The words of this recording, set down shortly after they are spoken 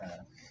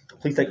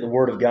Please take the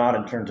Word of God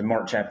and turn to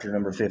Mark chapter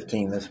number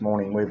 15 this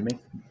morning with me.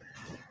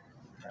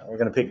 We're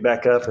going to pick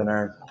back up in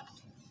our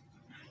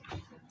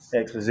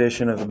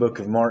exposition of the book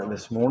of Mark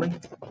this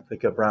morning.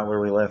 Pick up right where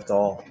we left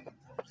off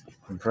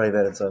and pray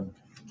that it's a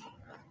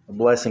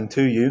blessing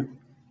to you.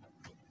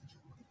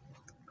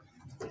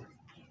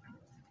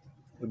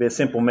 It'll be a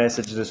simple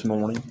message this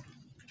morning,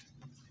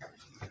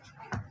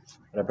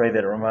 but I pray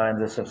that it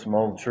reminds us of some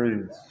old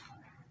truths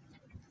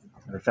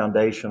that are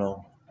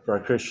foundational for our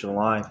Christian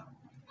life.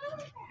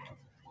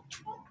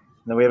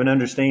 And that we have an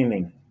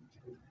understanding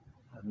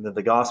that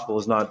the gospel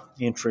is not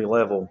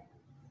entry-level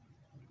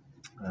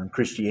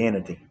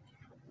Christianity.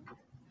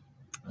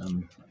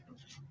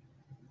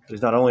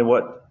 It's not only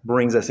what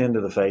brings us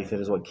into the faith, it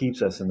is what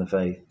keeps us in the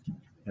faith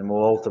and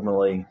will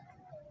ultimately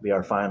be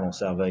our final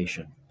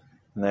salvation.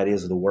 And that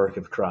is the work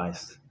of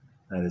Christ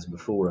that is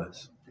before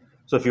us.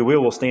 So if you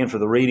will, we'll stand for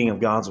the reading of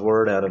God's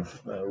Word out of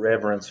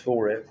reverence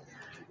for it.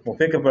 We'll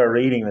pick up our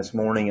reading this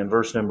morning in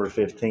verse number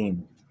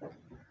 15.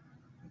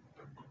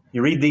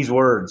 You read these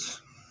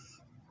words.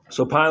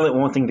 So Pilate,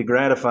 wanting to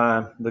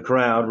gratify the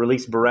crowd,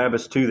 released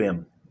Barabbas to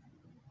them.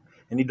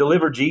 And he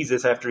delivered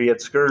Jesus after he had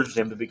scourged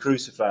him to be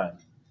crucified.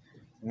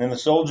 And then the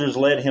soldiers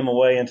led him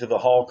away into the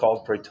hall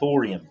called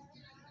Praetorium.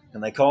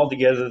 And they called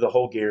together the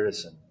whole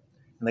garrison.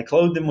 And they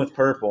clothed him with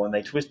purple, and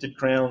they twisted a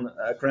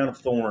crown of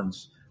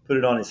thorns, put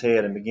it on his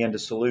head, and began to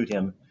salute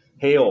him.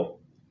 Hail,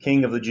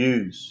 King of the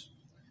Jews!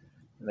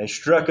 And they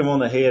struck him on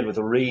the head with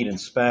a reed and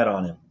spat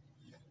on him.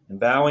 And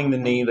bowing the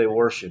knee, they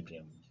worshipped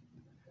him.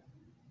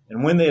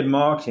 And when they had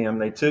mocked him,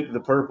 they took the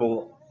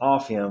purple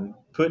off him,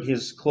 put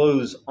his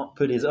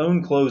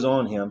own clothes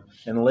on him,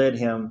 and led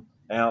him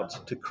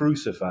out to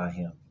crucify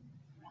him.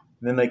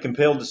 And then they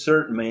compelled a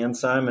certain man,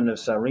 Simon of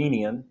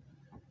Cyrene,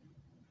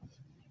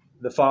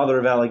 the father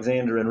of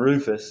Alexander and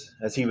Rufus,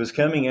 as he was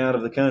coming out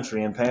of the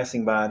country and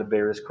passing by, to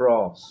bear his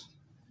cross.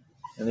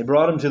 And they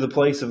brought him to the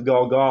place of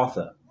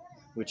Golgotha,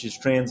 which is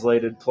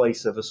translated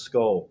place of a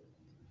skull.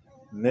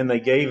 And then they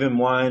gave him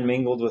wine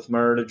mingled with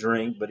myrrh to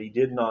drink, but he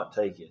did not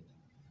take it.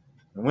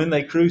 And when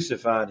they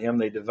crucified him,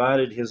 they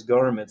divided his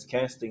garments,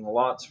 casting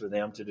lots for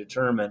them to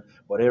determine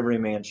what every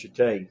man should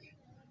take.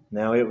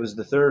 Now it was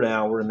the third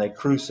hour, and they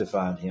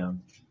crucified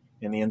him.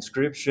 And the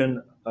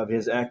inscription of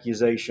his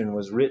accusation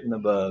was written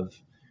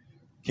above,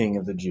 King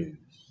of the Jews.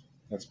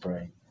 Let's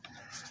pray.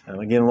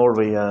 Again, Lord,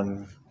 we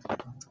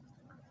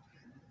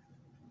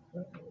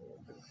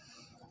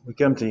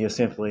come to you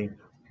simply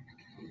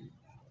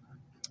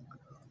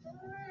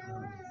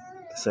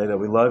to say that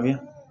we love you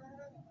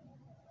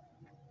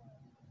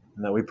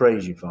and that we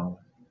praise you, Father.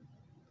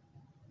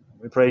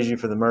 We praise you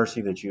for the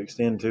mercy that you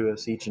extend to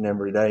us each and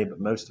every day, but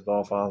most of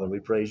all, Father, we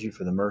praise you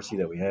for the mercy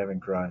that we have in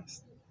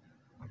Christ.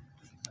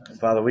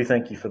 Father, we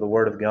thank you for the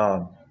Word of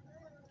God.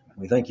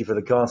 We thank you for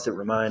the constant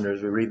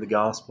reminders. We read the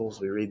Gospels,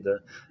 we read the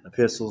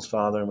epistles,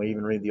 Father, and we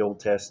even read the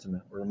Old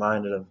Testament. We're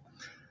reminded of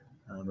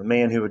a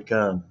man who would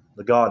come,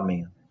 the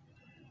God-man,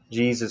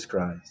 Jesus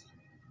Christ,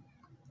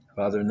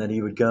 Father, and that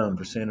he would come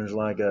for sinners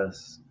like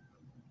us,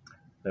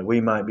 that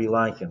we might be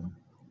like him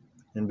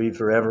and be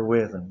forever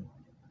with him.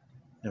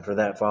 And for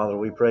that, Father,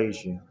 we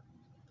praise you.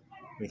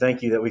 We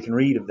thank you that we can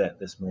read of that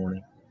this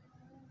morning.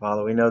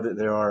 Father, we know that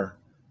there are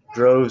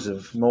droves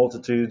of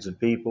multitudes of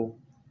people,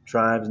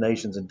 tribes,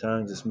 nations, and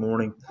tongues this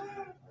morning,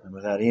 and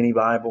without any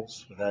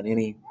Bibles, without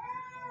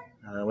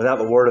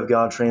the Word of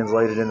God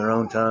translated in their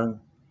own tongue.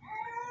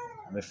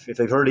 And if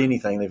they've heard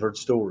anything, they've heard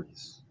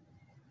stories.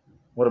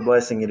 What a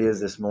blessing it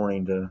is this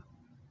morning to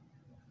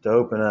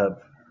open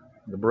up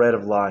the bread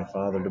of life,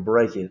 Father, to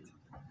break it,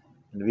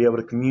 and to be able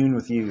to commune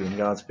with you and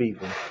God's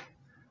people.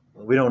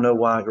 We don't know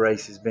why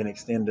grace has been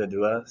extended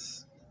to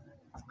us,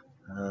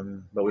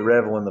 but we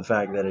revel in the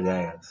fact that it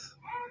has.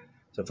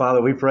 So,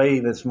 Father, we pray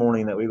this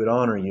morning that we would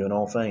honor you in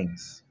all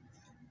things.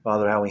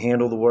 Father, how we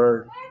handle the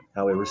Word,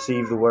 how we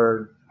receive the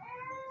Word.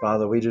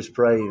 Father, we just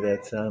pray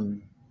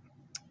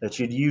that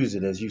you'd use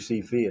it as you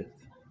see fit.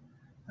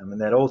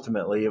 And that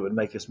ultimately it would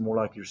make us more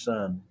like your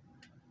Son.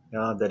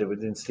 God, that it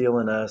would instill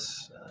in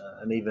us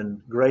an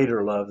even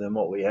greater love than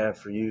what we have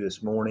for you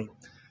this morning,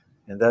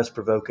 and thus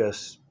provoke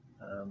us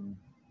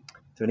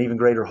to an even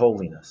greater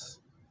holiness.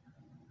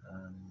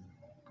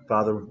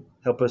 Father,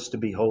 help us to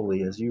be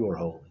holy as you are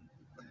holy.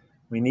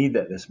 We need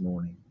that this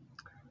morning.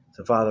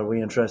 So, Father,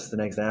 we entrust the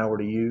next hour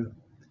to you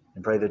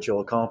and pray that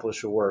you'll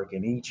accomplish your work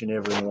in each and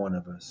every one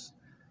of us.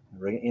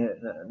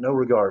 No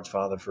regards,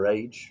 Father, for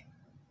age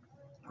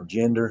or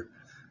gender,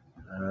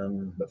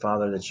 but,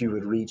 Father, that you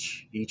would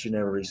reach each and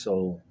every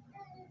soul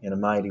in a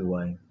mighty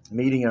way,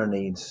 meeting our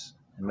needs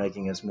and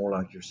making us more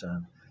like your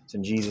Son. It's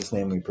in Jesus'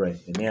 name we pray.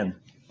 Amen.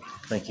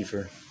 Thank you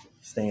for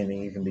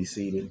standing. You can be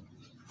seated.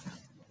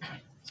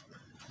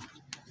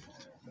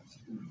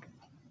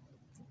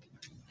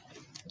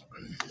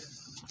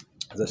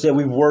 As I said,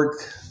 we've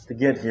worked to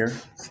get here.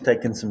 It's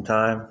taken some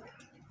time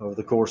over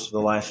the course of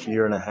the last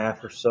year and a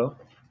half or so.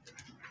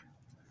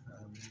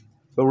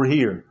 But we're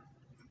here.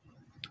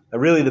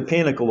 Really the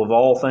pinnacle of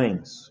all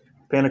things.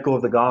 Pinnacle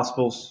of the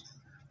Gospels.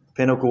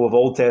 Pinnacle of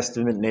Old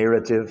Testament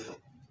narrative.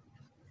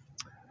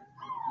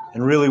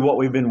 and really what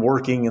we've been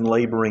working and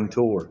laboring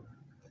toward.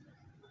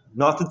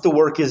 Not that the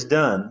work is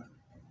done,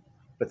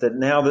 but that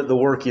now that the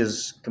work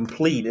is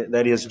complete,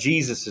 that is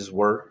Jesus'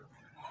 work,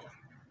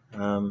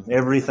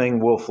 everything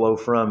will flow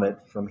from it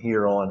from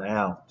here on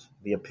out.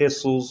 The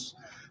epistles,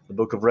 the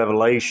book of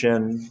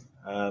Revelation,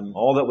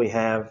 all that we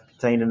have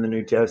contained in the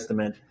New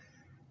Testament,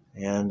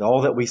 and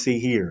all that we see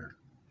here,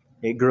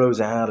 it grows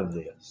out of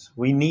this.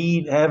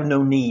 We have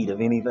no need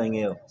of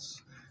anything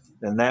else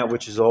than that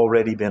which has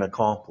already been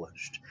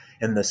accomplished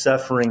in the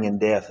suffering and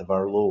death of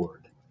our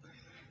Lord.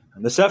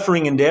 And the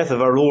suffering and death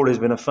of our Lord has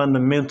been a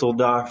fundamental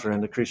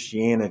doctrine to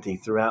Christianity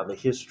throughout the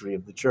history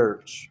of the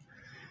church.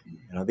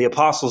 The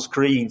Apostles'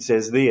 Creed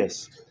says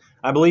this: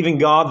 I believe in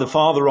God, the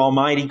Father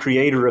Almighty,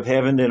 creator of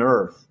heaven and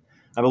earth.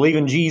 I believe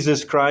in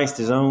Jesus Christ,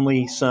 His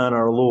only Son,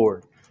 our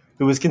Lord,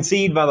 who was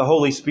conceived by the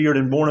Holy Spirit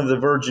and born of the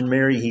Virgin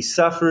Mary. He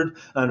suffered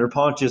under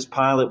Pontius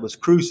Pilate, was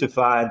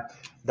crucified,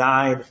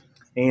 died,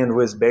 and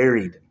was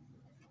buried.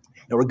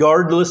 Now,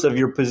 regardless of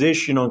your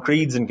position on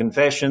creeds and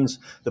confessions,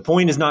 the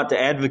point is not to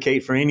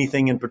advocate for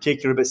anything in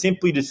particular, but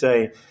simply to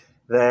say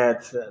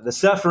that the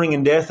suffering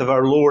and death of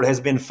our Lord has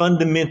been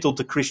fundamental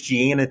to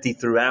Christianity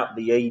throughout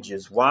the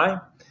ages. Why?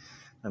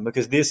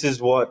 Because this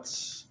is what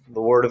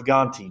the Word of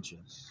God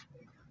teaches.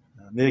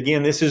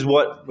 Again, this is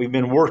what we've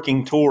been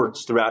working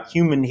towards throughout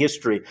human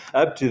history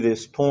up to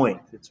this point.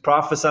 It's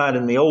prophesied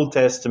in the Old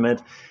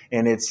Testament,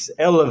 and it's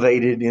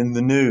elevated in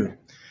the New.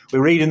 We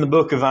read in the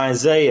book of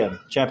Isaiah,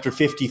 chapter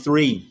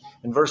 53,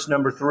 and verse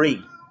number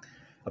 3,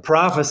 a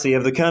prophecy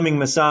of the coming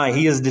Messiah.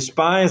 He is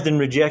despised and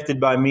rejected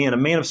by men, a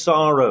man of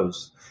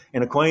sorrows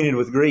and acquainted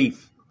with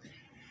grief,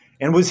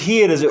 and was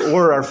hid, as it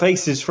were, our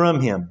faces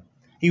from him.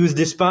 He was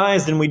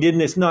despised, and we did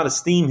not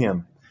esteem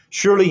him.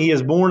 Surely He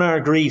has borne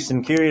our griefs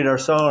and carried our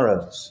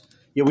sorrows.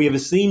 Yet we have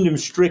esteemed Him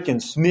stricken,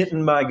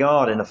 smitten by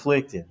God, and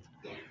afflicted.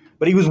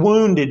 But He was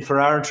wounded for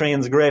our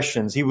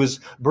transgressions. He was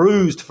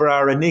bruised for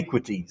our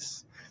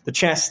iniquities. The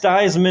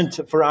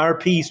chastisement for our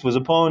peace was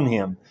upon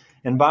Him,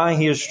 and by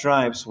His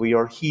stripes we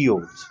are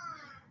healed.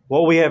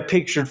 What we have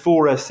pictured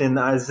for us in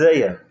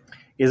Isaiah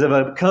is of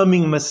a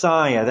coming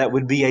Messiah that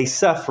would be a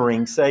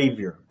suffering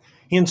Savior.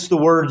 Hence the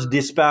words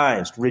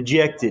despised,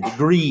 rejected,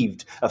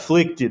 grieved,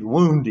 afflicted,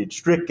 wounded,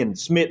 stricken,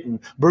 smitten,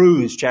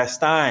 bruised,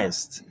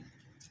 chastised.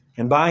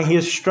 And by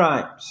His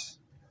stripes,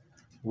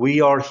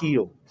 we are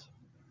healed.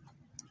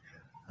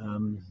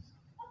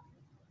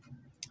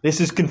 This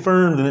is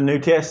confirmed in the New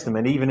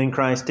Testament, even in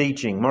Christ's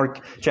teaching.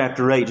 Mark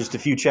chapter 8, just a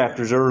few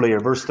chapters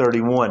earlier, verse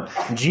 31.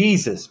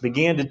 Jesus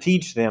began to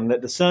teach them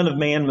that the Son of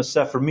Man must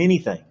suffer many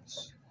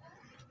things,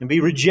 and be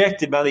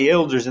rejected by the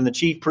elders and the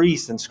chief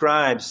priests and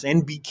scribes,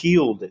 and be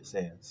killed, it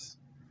says.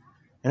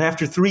 And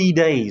after 3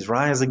 days,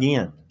 rise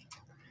again.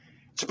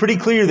 It's pretty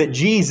clear that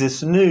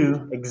Jesus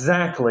knew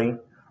exactly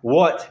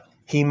what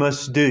He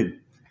must do.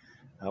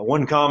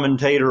 One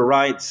commentator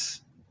writes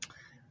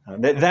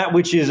that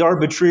which is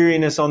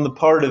arbitrariness on the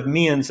part of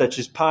men, such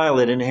as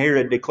Pilate and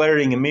Herod,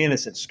 declaring Him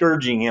innocent,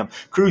 scourging Him,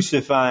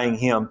 crucifying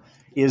Him,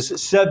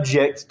 is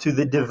subject to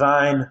the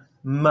divine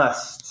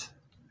must.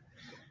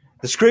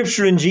 The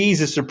Scripture and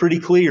Jesus are pretty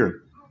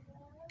clear.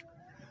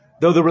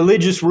 Though the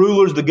religious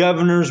rulers, the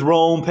governors,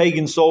 Rome,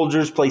 pagan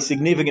soldiers play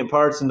significant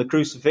parts in the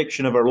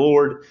crucifixion of our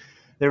Lord,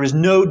 there is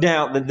no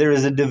doubt that there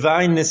is a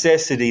divine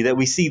necessity that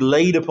we see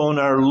laid upon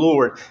our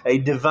Lord, a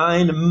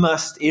divine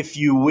must, if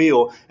you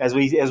will. As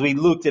we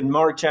looked at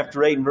Mark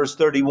chapter 8 and verse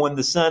 31,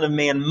 the Son of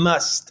Man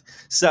must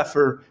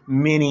suffer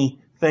many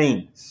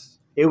things.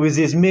 It was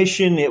His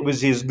mission, it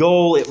was His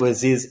goal, it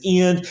was His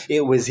end,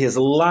 it was His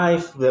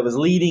life that was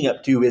leading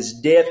up to His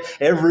death.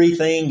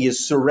 Everything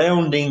is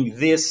surrounding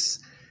this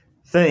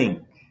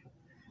thing.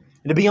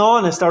 And to be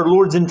honest, our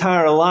Lord's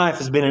entire life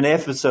has been an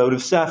episode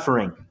of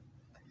suffering.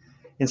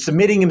 In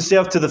submitting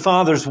Himself to the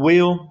Father's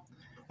will,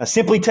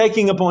 simply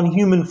taking upon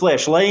human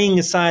flesh, laying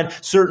aside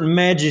certain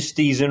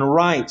majesties and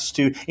rights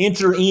to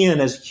enter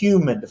in as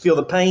human, to feel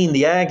the pain,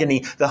 the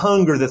agony, the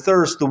hunger, the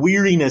thirst, the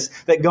weariness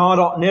that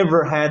God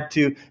never had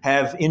to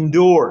have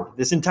endured.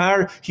 This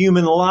entire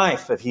human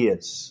life of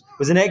His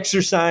was an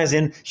exercise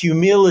in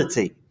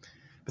humility.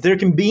 But there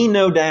can be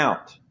no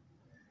doubt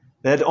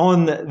that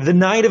on the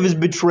night of His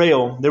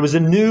betrayal, there was a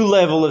new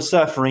level of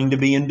suffering to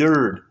be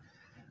endured.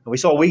 We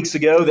saw weeks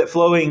ago that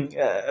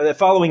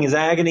following His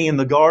agony in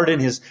the garden,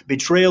 His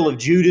betrayal of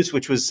Judas,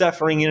 which was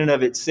suffering in and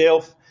of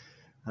itself,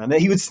 that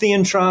He would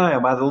stand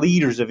trial by the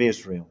leaders of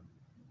Israel.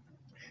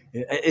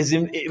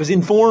 It was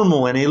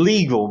informal and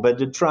illegal,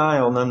 but a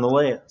trial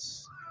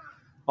nonetheless.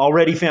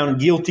 Already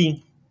found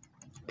guilty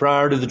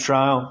prior to the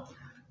trial,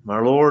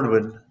 our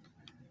Lord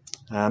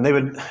they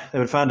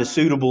would find a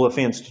suitable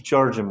offense to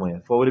charge Him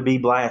with. What would it be?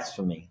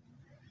 Blasphemy.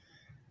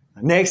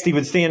 Next, He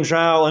would stand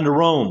trial under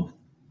Rome.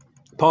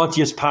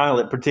 Pontius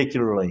Pilate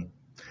particularly.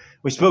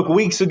 We spoke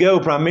weeks ago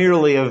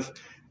primarily of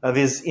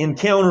His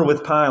encounter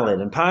with Pilate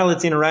and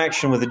Pilate's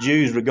interaction with the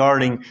Jews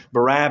regarding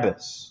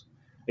Barabbas.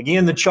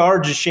 Again, the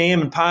charge is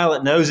sham and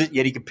Pilate knows it,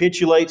 yet he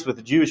capitulates with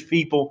the Jewish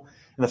people,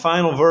 and the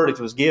final verdict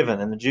was given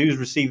and the Jews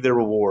received their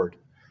reward.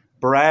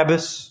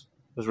 Barabbas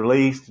was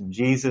released and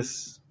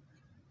Jesus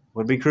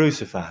would be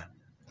crucified.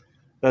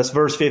 Thus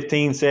verse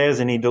 15 says,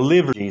 and he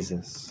delivered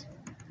Jesus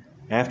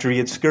after he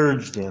had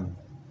scourged him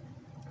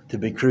to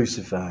be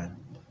crucified.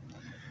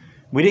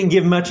 We didn't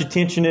give much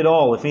attention at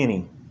all, if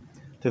any,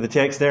 to the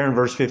text there in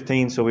verse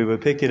 15, so we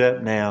would pick it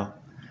up now,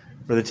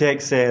 where the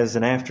text says,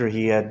 and after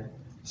he had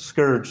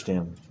scourged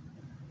him,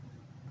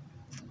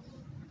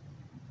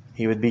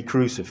 he would be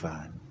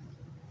crucified.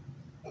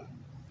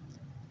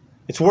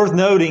 It's worth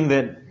noting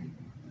that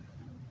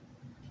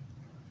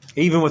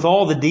even with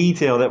all the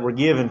detail that we're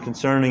given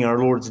concerning our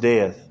Lord's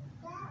death,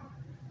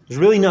 there's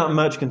really not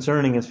much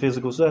concerning His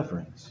physical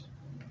sufferings.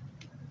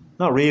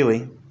 Not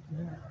really.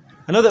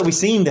 I know that we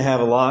seem to have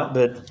a lot,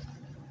 but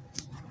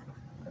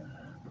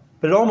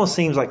it almost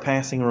seems like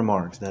passing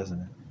remarks, doesn't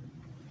it?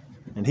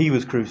 And He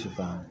was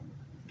crucified.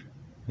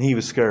 And He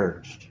was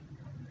scourged.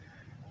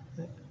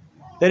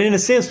 That in a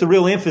sense, the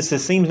real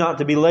emphasis seems not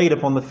to be laid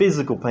upon the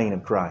physical pain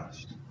of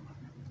Christ,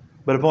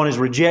 but upon His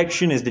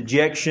rejection, His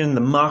dejection,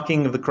 the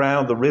mocking of the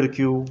crowd, the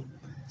ridicule.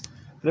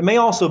 But it may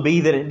also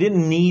be that it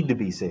didn't need to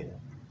be said.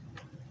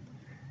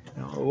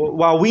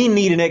 While we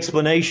need an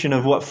explanation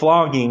of what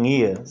flogging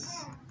is,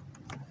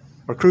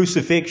 or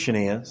crucifixion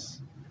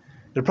is,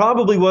 there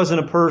probably wasn't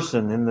a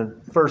person in the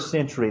first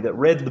century that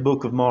read the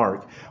book of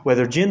Mark,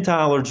 whether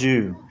Gentile or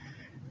Jew,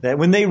 that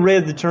when they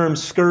read the term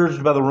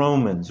scourged by the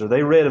Romans, or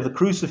they read of the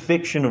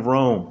crucifixion of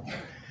Rome,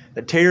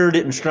 that terror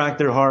didn't strike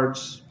their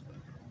hearts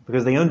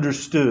because they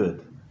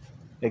understood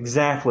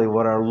exactly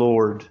what our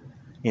Lord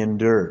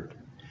endured.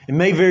 It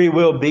may very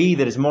well be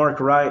that, as Mark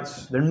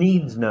writes, the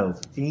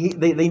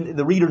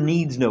reader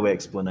needs no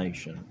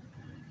explanation.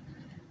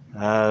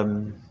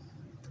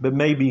 But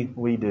maybe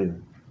we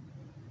do.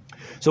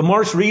 So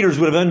Mark's readers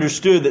would have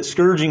understood that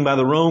scourging by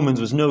the Romans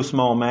was no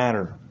small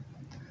matter.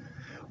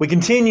 We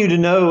continue to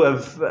know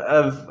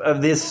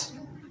of this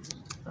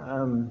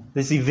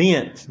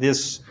event,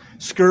 this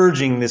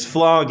scourging, this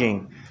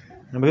flogging,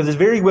 because it's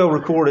very well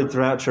recorded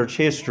throughout church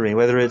history,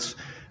 whether it's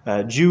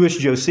Jewish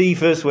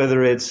Josephus,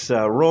 whether it's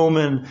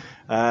Roman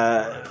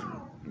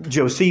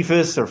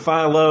Josephus or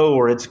Philo,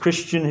 or it's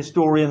Christian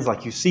historians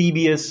like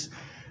Eusebius.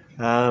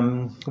 We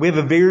have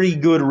a very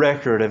good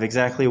record of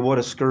exactly what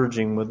a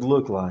scourging would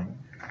look like.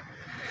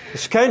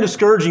 This kind of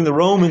scourging the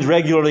Romans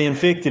regularly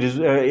inflicted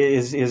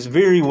is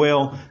very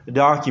well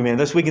documented.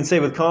 Thus we can say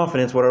with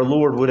confidence what our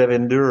Lord would have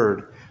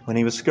endured when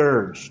He was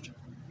scourged.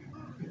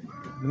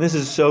 And this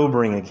is a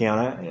sobering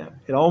account.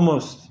 You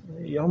almost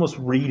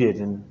read it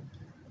and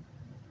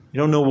you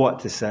don't know what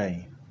to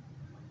say.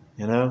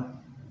 You know?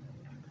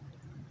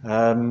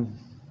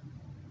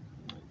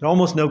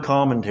 Almost no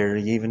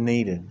commentary even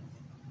needed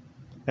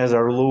as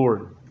our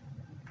Lord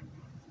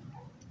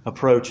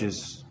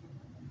approaches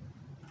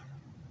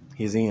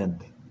His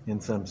end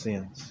in some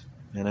sense,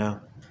 you know.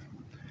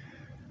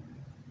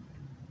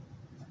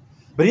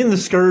 But in the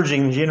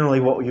scourging,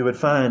 generally what you would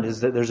find is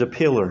that there's a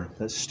pillar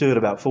that stood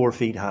about 4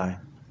 feet high.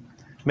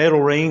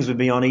 Metal rings would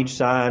be on each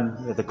side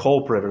that the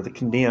culprit or the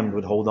condemned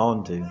would hold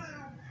on to.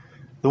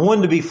 The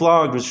one to be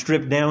flogged was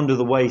stripped down to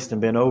the waist and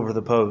bent over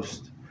the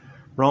post.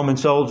 Roman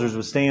soldiers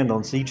would stand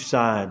on each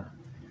side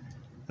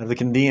of the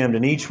condemned,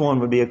 and each one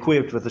would be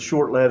equipped with a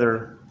short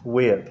leather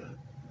whip.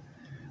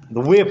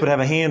 The whip would have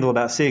a handle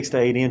about 6 to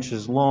 8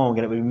 inches long,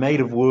 and it would be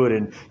made of wood,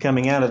 and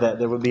coming out of that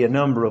there would be a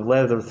number of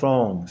leather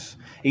thongs.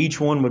 Each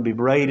one would be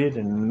braided,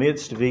 and in the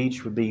midst of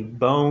each would be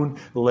bone,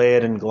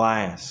 lead, and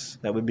glass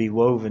that would be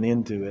woven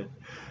into it.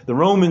 The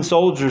Roman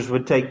soldiers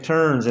would take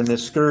turns in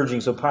this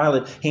scourging, so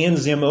Pilate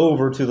hands them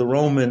over to the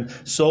Roman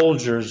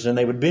soldiers, and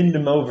they would bend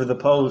them over the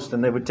post,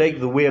 and they would take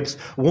the whips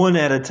one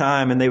at a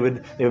time, and they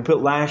would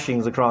put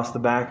lashings across the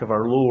back of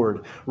our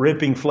Lord,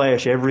 ripping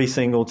flesh every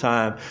single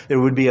time. There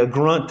would be a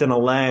grunt and a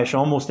lash,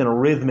 almost in a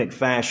rhythmic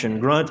fashion,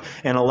 grunt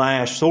and a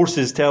lash.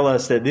 Sources tell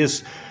us that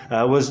this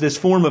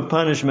form of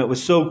punishment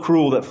was so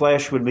cruel that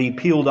flesh would be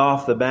peeled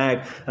off the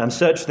back,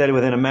 such that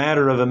within a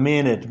matter of a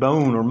minute,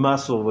 bone or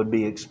muscle would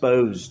be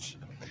exposed.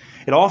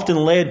 It often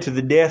led to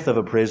the death of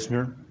a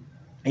prisoner,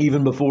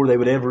 even before they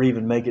would ever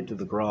even make it to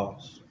the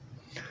cross.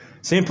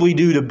 Simply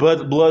due to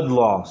blood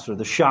loss or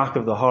the shock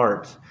of the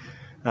heart,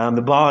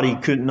 the body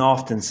couldn't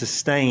often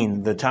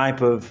sustain the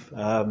type of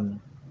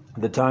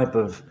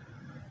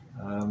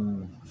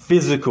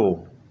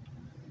physical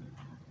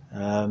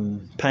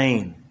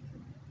pain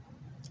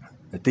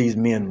that these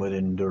men would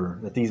endure,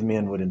 that these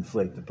men would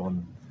inflict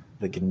upon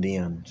the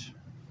condemned.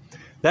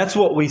 That's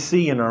what we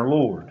see in our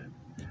Lord.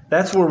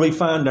 That's where we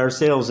find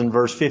ourselves in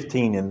verse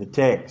 15 in the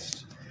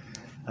text.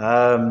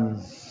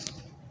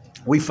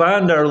 We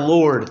find our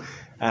Lord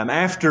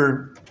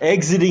after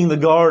exiting the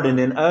garden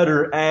in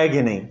utter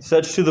agony,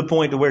 such to the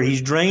point to where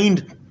He's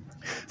drained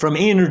from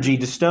energy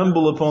to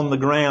stumble upon the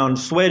ground,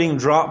 sweating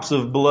drops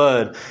of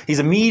blood. He's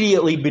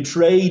immediately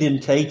betrayed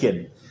and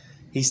taken.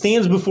 He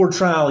stands before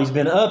trial. He's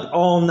been up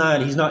all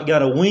night. He's not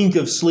got a wink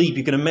of sleep.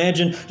 You can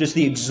imagine just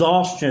the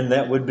exhaustion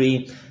that would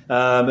be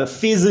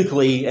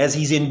physically as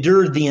he's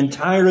endured the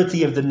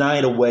entirety of the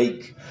night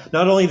awake.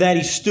 Not only that,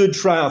 he stood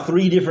trial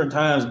 3 different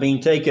times, being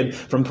taken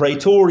from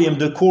Praetorium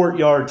to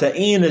courtyard to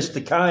Annas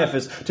to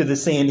Caiaphas to the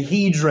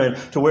Sanhedrin,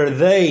 to where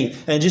they,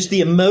 and just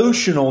the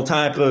emotional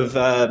type of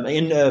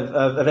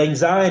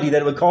anxiety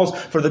that it would cause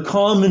for the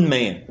common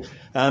man.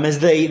 As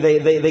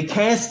they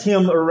cast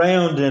him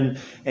around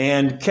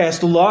and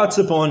cast lots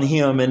upon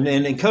him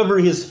and cover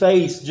his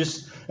face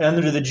just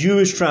under the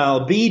Jewish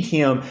trial, beat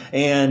him,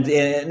 and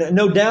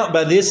no doubt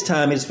by this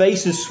time his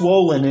face is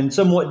swollen and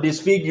somewhat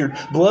disfigured.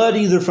 Blood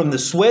either from the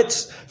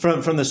sweats,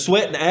 from the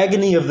sweat and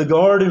agony of the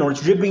garden, or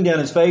it's dripping down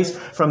his face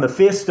from the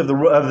fist of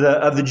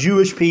the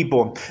Jewish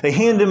people. They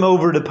hand him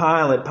over to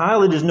Pilate.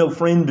 Pilate is no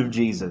friend of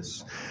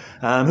Jesus.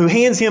 Who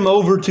hands him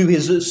over to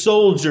his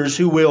soldiers,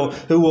 who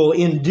will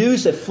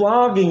induce a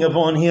flogging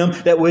upon him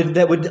that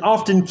would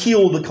often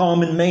kill the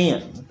common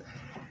man.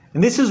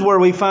 And this is where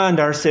we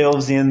find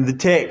ourselves in the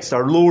text.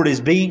 Our Lord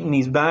is beaten,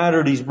 He's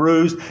battered, He's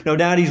bruised. No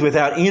doubt He's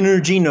without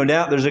energy. No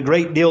doubt there's a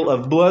great deal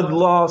of blood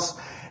loss.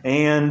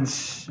 And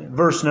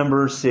verse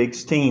number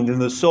 16,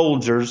 and the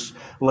soldiers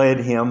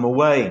led Him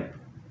away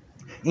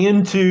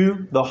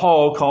into the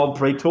hall called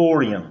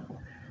Praetorium.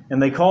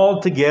 And they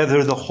called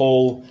together the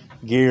whole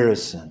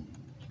garrison.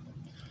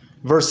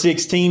 Verse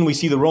 16, we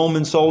see the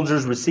Roman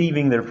soldiers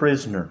receiving their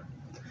prisoner.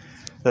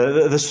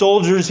 The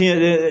soldiers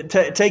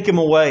take him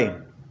away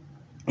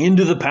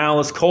into the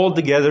palace, called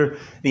together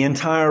the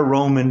entire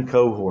Roman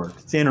cohort.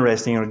 It's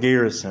interesting, our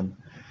garrison.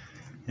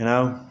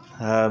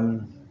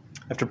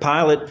 After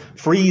Pilate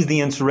frees the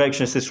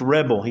insurrectionist, this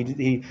rebel,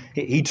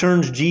 he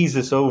turns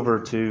Jesus over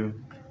to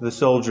the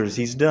soldiers.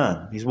 He's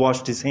done. He's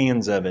washed his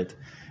hands of it.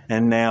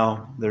 And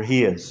now they're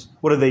his.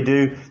 What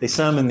do? They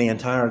summon the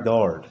entire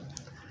guard.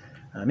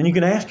 And you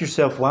can ask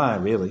yourself why,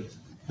 really.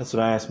 That's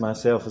what I asked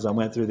myself as I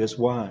went through this.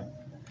 Why?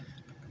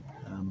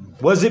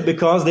 Was it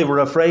because they were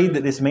afraid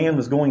that this man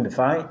was going to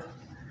fight?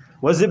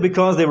 Was it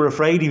because they were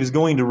afraid he was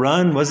going to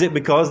run? Was it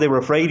because they were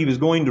afraid he was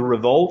going to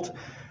revolt?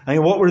 I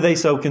mean, what were they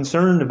so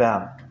concerned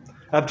about?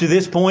 Up to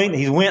this point,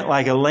 he went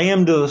like a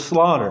lamb to the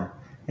slaughter,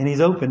 and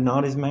he's opened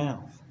not his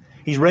mouth.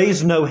 He's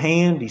raised no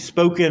hand. He's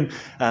spoken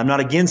not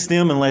against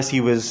them unless he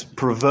was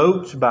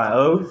provoked by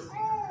oath.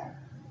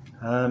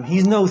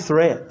 He's no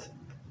threat.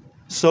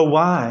 So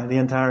why the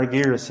entire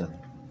garrison?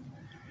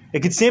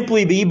 It could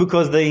simply be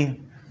because they,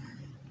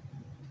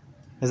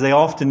 as they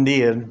often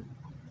did,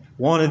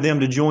 wanted them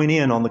to join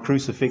in on the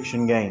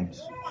crucifixion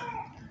games.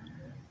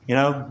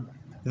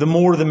 The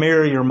more the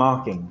merrier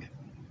mocking.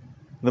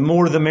 The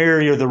more the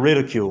merrier the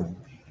ridicule.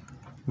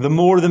 The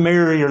more the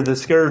merrier the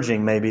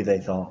scourging, maybe they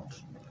thought.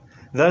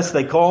 Thus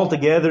they called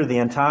together the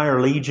entire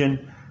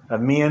legion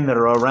of men that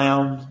are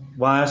around.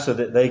 Why? So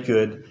that they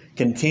could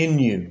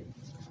continue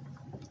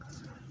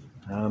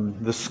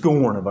the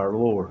scorn of our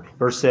Lord.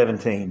 Verse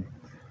 17.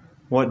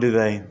 What do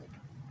they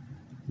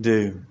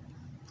do?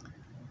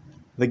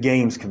 The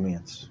games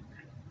commence.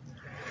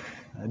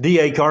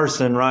 D.A.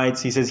 Carson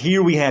writes, he says,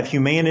 "Here we have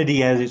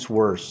humanity at its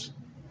worst.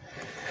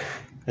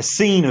 A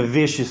scene of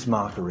vicious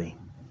mockery."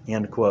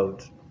 End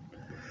quote.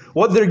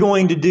 What they're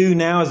going to do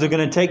now is they're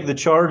going to take the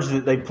charge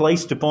that they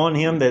placed upon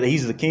him, that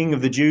he's the king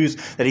of the Jews,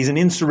 that he's an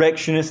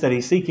insurrectionist, that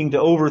he's seeking to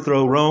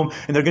overthrow Rome,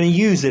 and they're going to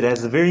use it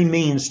as the very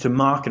means to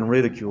mock and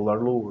ridicule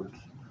our Lord.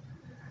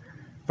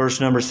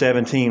 Verse number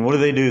 17, what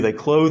do? They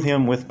clothe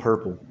him with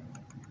purple.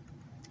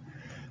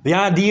 The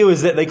idea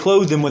is that they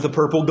clothed him with a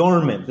purple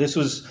garment. This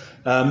was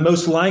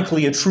most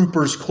likely a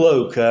trooper's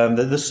cloak.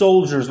 The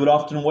soldiers would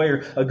often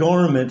wear a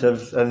garment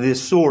of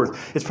this sort.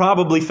 It's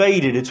probably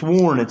faded. It's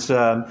worn.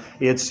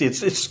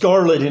 It's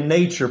scarlet in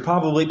nature,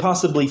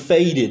 possibly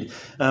faded,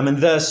 and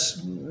thus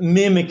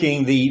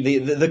mimicking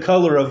the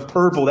color of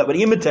purple that would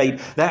imitate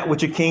that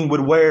which a king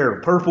would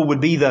wear. Purple would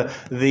be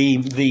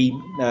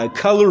the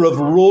color of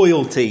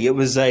royalty. It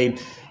was a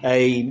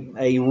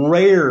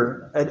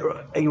rare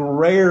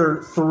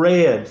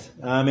thread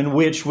in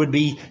which would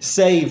be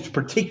saved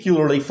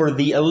particularly for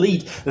the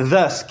elite.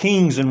 Thus,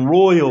 kings and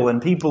royal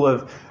and people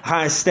of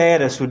high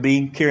status would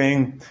be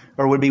carrying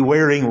or would be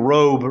wearing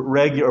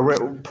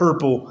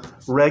purple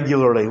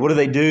regularly. What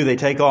do? They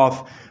take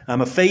off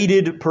a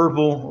faded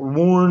purple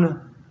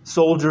worn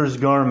soldier's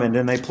garment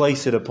and they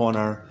place it upon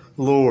our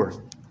Lord.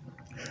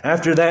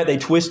 After that, they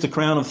twist the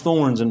crown of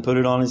thorns and put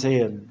it on his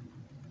head.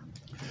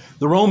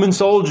 The Roman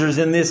soldiers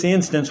in this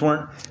instance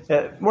weren't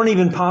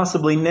even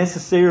possibly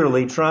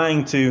necessarily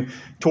trying to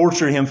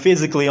torture him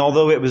physically,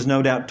 although it was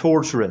no doubt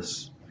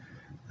torturous.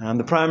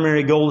 The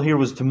primary goal here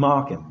was to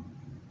mock him.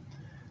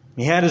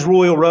 He had his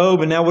royal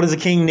robe, and now what does a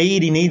king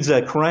need? He needs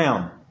a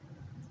crown.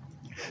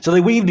 So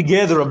they weaved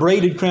together a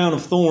braided crown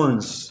of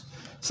thorns.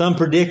 Some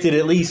predicted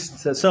at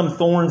least some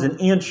thorns an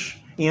inch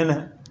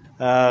in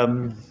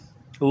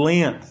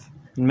length,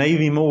 and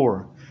maybe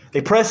more. They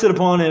press it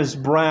upon his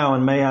brow,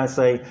 and may I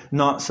say,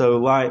 not so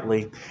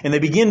lightly. And they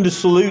begin to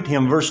salute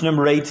him. Verse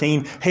number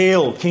 18,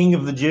 "Hail, King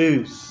of the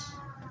Jews."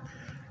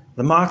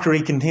 The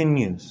mockery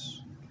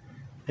continues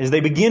as they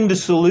begin to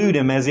salute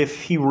him as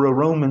if he were a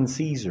Roman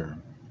Caesar.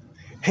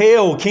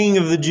 "Hail, King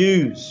of the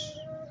Jews."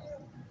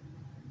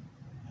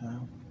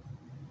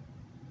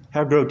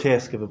 How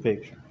grotesque of a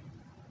picture.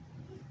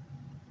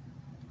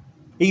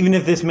 Even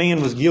if this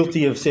man was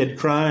guilty of said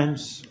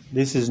crimes,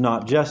 this is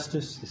not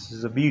justice, this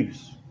is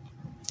abuse.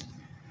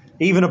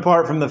 Even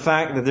apart from the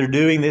fact that they're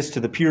doing this to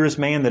the purest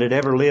man that had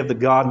ever lived, the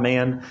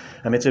God-man,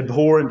 it's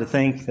abhorrent to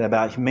think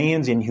about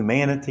man's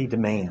inhumanity to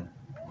man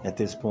at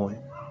this point.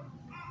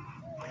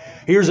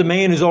 Here's a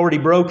man who's already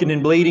broken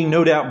and bleeding,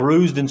 no doubt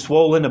bruised and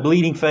swollen, a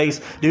bleeding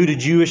face due to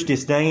Jewish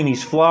disdain.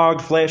 He's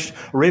flogged, flesh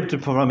ripped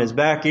from his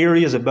back,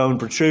 areas of bone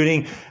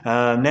protruding.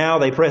 Now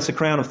they press a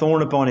crown of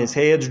thorn upon his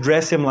head,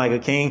 dress him like a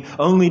king,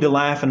 only to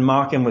laugh and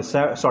mock him with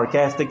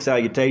sarcastic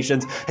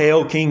salutations.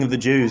 Hail, King of the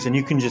Jews. And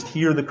you can just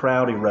hear the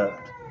crowd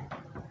erupt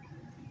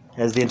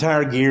as the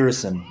entire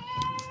garrison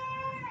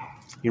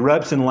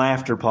erupts in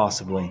laughter,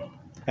 possibly,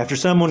 after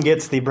someone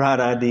gets the bright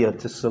idea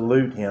to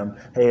salute him.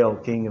 Hail,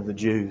 King of the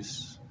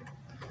Jews.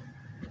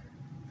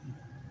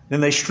 Then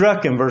they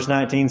struck him, verse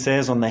 19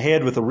 says, on the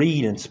head with a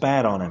reed and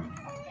spat on him.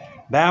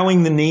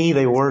 Bowing the knee,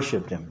 they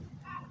worshipped him.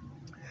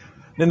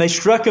 Then they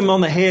struck him on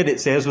the head, it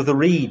says, with a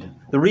reed.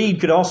 The reed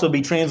could also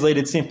be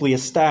translated simply a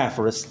staff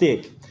or a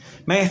stick.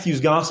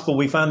 Matthew's gospel,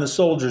 we find the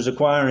soldiers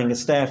acquiring a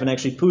staff and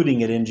actually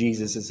putting it in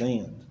Jesus'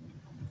 hand.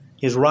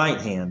 His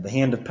right hand, the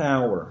hand of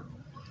power.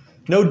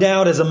 No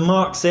doubt as a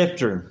mock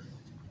scepter.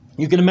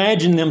 You can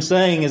imagine them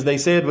saying, as they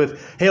said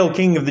with Hail,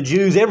 King of the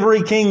Jews,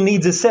 every king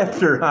needs a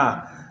scepter.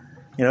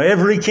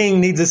 Every king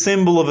needs a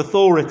symbol of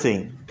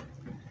authority.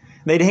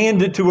 They'd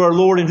hand it to our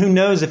Lord, and who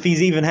knows if He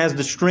even has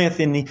the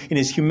strength in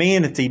His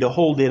humanity to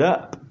hold it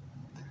up.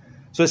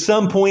 So at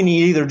some point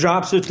He either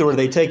drops it or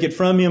they take it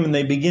from Him and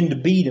they begin to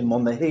beat Him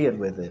on the head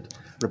with it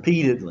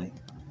repeatedly.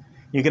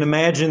 You can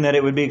imagine that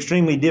it would be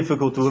extremely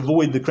difficult to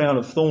avoid the crown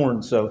of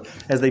thorns. So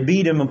as they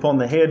beat Him upon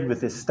the head with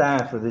this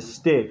staff or this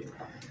stick,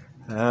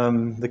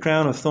 the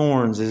crown of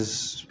thorns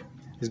is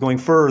going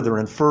further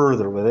and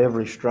further with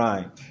every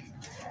strike.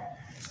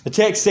 The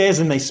text says,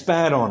 and they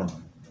spat on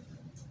him.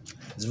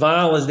 As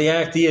vile as the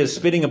act is,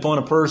 spitting upon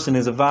a person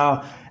is a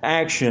vile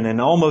action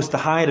and almost the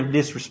height of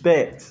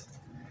disrespect.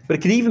 But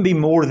it could even be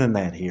more than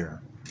that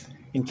here,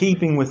 in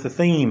keeping with the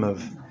theme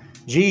of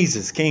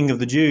Jesus, King of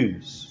the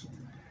Jews.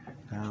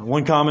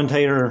 One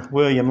commentator,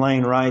 William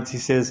Lane, writes, he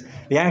says,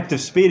 the act of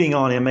spitting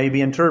on him may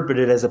be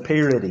interpreted as a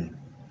parody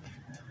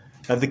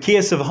of the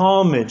kiss of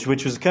homage,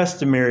 which was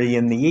customary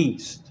in the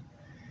East.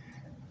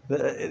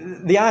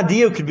 The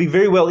idea could be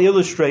very well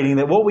illustrating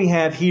that what we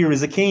have here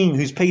is a king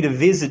who's paid a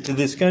visit to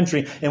this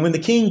country. And when the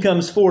king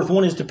comes forth,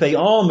 one is to pay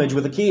homage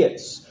with a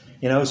kiss.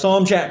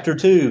 Psalm chapter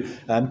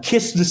 2,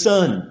 kiss the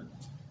Son.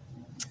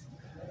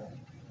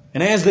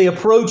 And as they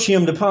approach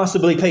him to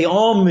possibly pay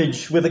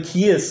homage with a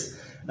kiss,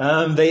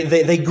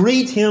 they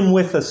greet him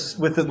with the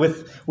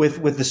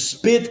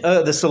spit,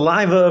 the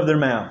saliva of their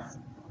mouth.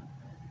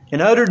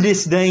 In utter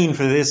disdain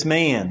for this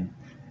man,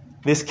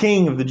 this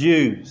King of the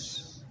Jews.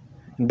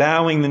 And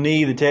bowing the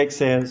knee, the text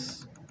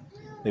says,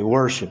 they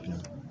worship him.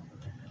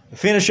 To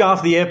finish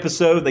off the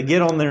episode, they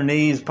get on their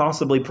knees,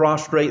 possibly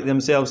prostrate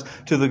themselves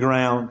to the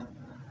ground,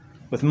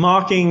 with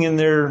mocking in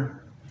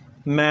their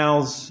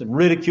mouths, and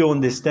ridicule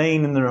and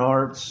disdain in their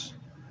hearts.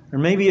 Or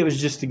maybe it was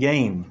just a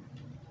game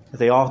that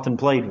they often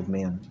played with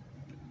men.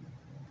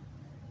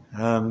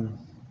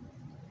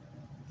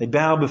 They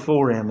bow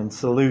before him and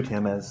salute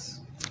him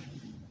as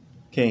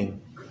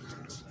king.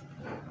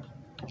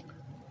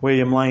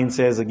 William Lane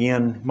says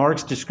again,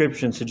 Mark's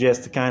description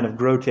suggests a kind of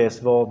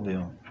grotesque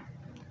vaudeville.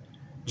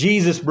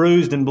 Jesus,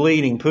 bruised and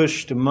bleeding,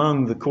 pushed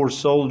among the coarse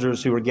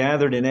soldiers who were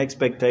gathered in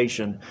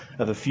expectation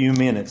of a few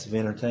minutes of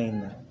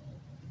entertainment.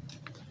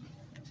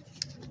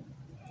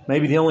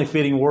 Maybe the only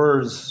fitting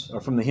words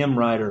are from the hymn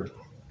writer,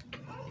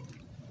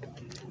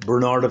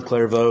 Bernard of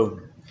Clairvaux.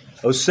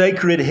 O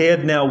sacred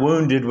head now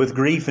wounded, with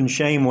grief and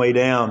shame weighed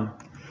down,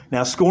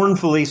 now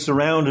scornfully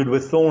surrounded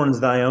with thorns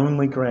thy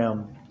only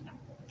crown.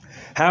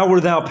 How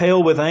wert thou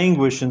pale with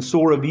anguish and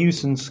sore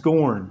abuse and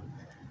scorn?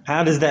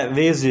 How does that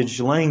visage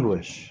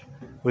languish,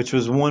 which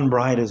was one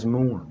bright as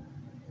morn?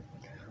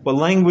 What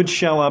language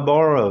shall I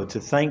borrow to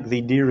thank thee,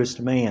 dearest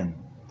man,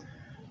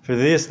 for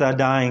this thy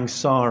dying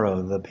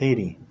sorrow, thy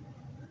pity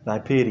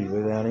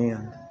without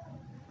end?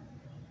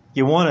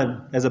 You want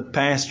to, as a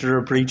pastor,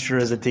 a preacher,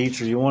 as a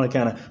teacher, you want to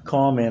kind of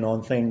comment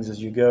on things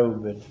as you go,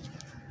 but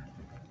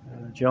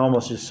you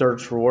almost just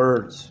search for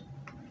words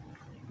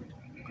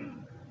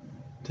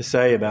to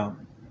say about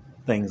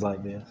things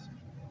like this.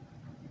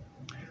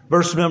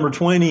 Verse number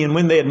 20, and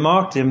when they had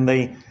mocked him,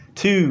 they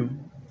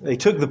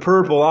took the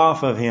purple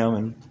off of him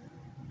and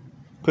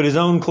put his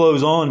own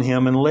clothes on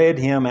him and led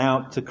him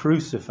out to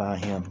crucify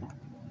him.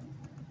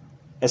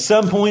 At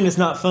some point, it's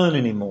not fun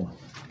anymore.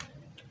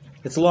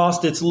 It's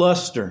lost its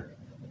luster.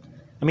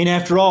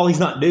 After all, he's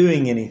not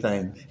doing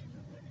anything.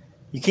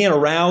 You can't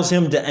arouse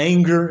him to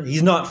anger.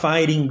 He's not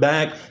fighting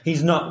back.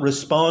 He's not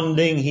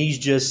responding. He's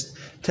just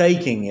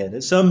taking it.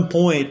 At some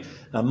point,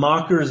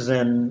 mockers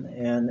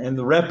and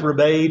the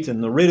reprobate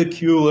and the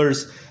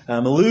ridiculers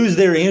lose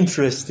their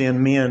interest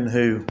in men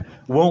who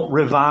won't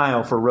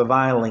revile for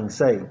reviling's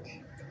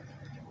sake.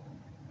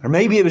 Or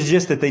maybe it was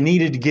just that they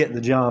needed to get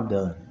the job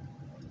done.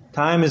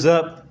 Time is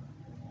up.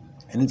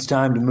 And it's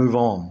time to move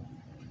on.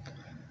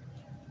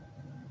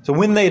 So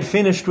when they had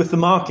finished with the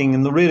mocking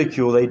and the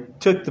ridicule, they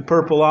took the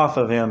purple off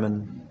of him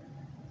and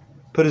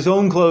put his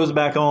own clothes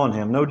back on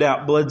him, no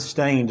doubt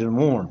blood-stained and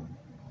worn,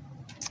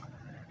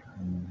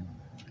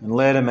 and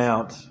led him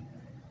out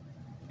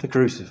to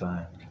crucify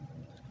him.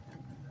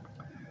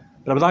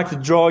 But I would like to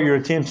draw your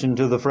attention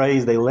to the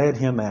phrase, they led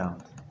him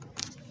out.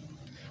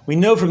 We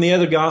know from the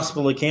other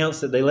gospel accounts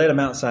that they led him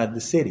outside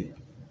the city.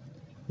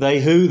 They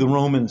who? The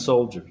Roman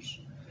soldiers.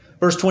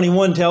 Verse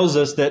 21 tells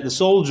us that the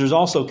soldiers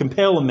also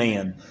compel a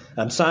man,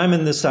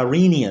 Simon the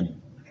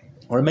Cyrenian,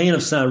 or a man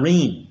of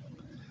Cyrene,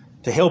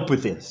 to help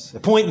with this.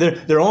 At the point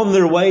they're on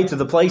their way to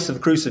the place of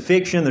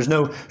crucifixion.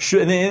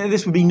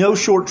 This would be no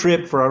short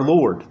trip for our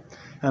Lord.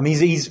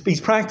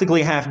 He's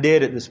practically half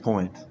dead at this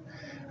point.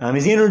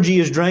 His energy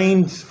is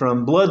drained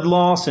from blood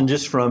loss and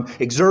just from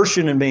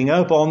exertion and being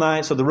up all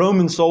night. So the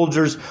Roman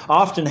soldiers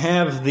often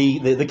have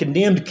the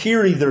condemned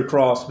carry their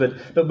cross, but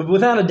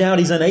without a doubt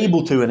he's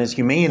unable to in his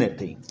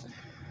humanity.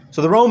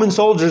 So the Roman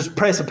soldiers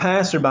press a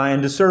passerby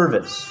into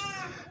service.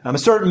 A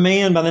certain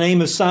man by the name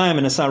of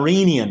Simon, a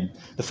Cyrenian,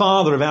 the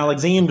father of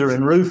Alexander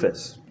and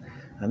Rufus.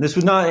 And this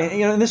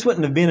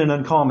wouldn't have been an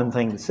uncommon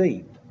thing to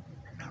see.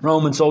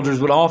 Roman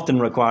soldiers would often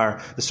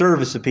require the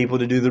service of people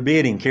to do their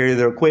bidding, carry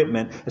their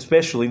equipment,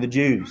 especially the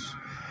Jews.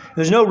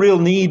 There's no real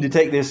need to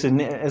take this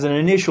as an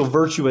initial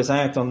virtuous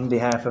act on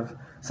behalf of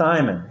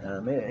Simon.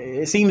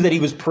 It seems that he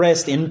was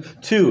pressed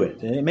into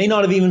it. And it may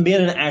not have even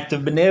been an act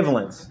of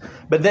benevolence,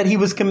 but that he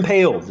was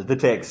compelled, the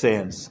text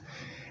says.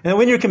 And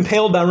when you're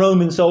compelled by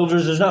Roman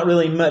soldiers, there's not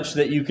really much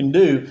that you can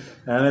do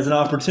as an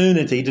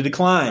opportunity to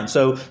decline.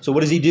 So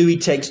what does he do? He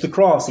takes the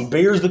cross. He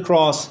bears the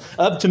cross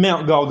up to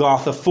Mount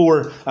Golgotha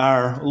for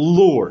our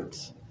Lord.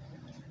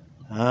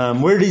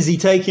 Where does he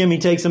take him? He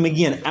takes him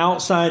again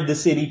outside the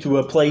city to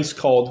a place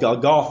called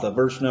Golgotha,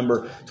 verse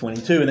number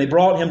 22. And they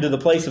brought him to the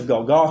place of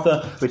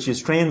Golgotha, which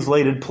is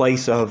translated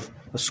place of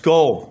a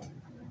skull.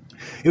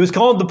 It was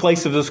called the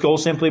place of the skull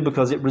simply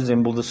because it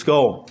resembled a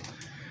skull.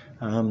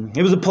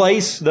 It was a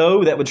place,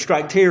 though, that would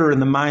strike terror in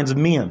the minds of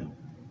men.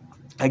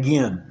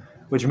 Again,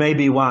 which may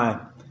be why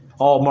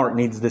all Mark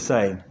needs to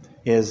say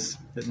is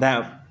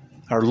that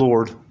our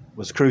Lord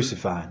was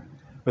crucified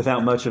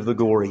without much of the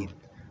gory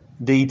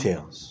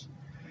details.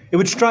 It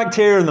would strike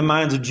terror in the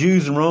minds of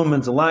Jews and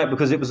Romans alike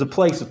because it was a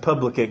place of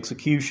public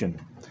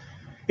execution.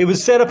 It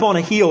was set up on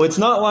a hill. It's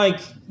not like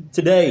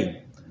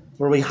today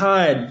where we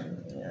hide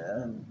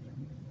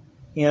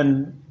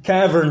in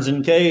caverns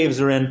and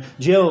caves or in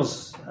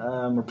jails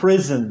or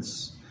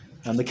prisons.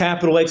 The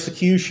capital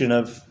execution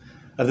of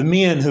the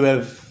men who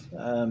have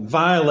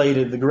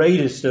violated the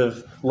greatest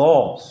of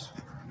laws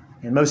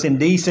and most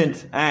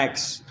indecent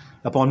acts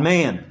upon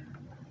man.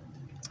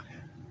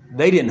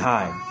 They didn't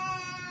hide.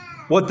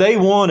 What they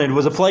wanted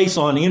was a place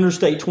on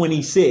Interstate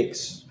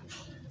 26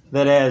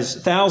 that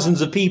as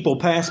thousands of people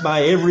passed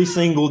by every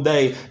single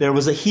day, there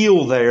was a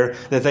hill there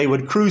that they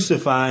would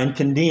crucify and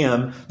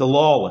condemn the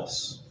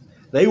lawless.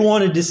 They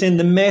wanted to send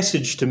a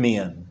message to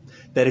men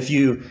that if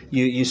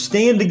you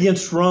stand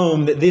against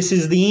Rome, that this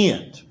is the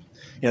end.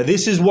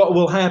 This is what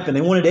will happen.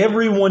 They wanted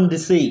everyone to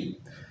see.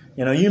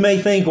 You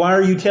may think, why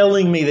are you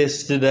telling me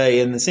this today?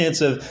 In the sense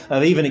of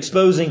even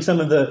exposing some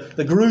of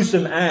the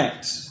gruesome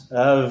acts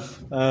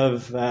of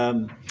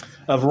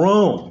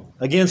Rome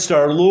against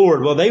our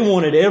Lord. Well, they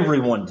wanted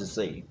everyone to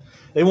see.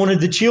 They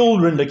wanted the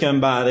children to come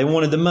by. They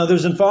wanted the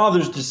mothers and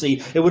fathers to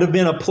see. It would have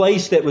been a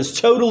place that was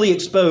totally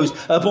exposed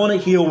up on a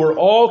hill where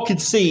all could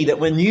see that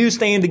when you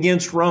stand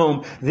against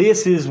Rome,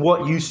 this is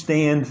what you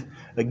stand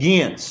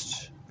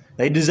against.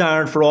 They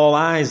desired for all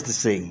eyes to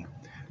see.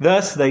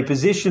 Thus, they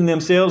positioned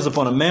themselves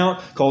upon a mount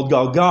called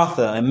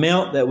Golgotha, a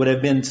mount that would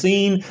have been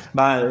seen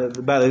by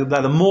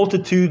the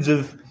multitudes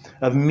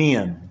of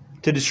men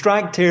to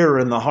strike terror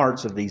in the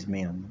hearts of these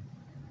men.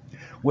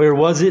 Where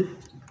was it?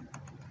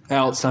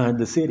 Outside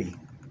the city.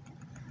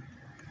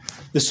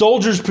 The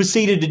soldiers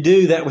proceeded to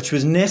do that which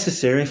was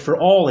necessary for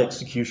all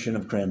execution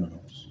of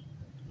criminals,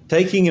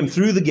 taking him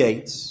through the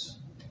gates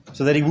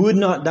so that he would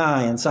not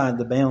die inside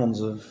the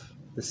bounds of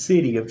the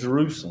city of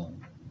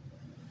Jerusalem,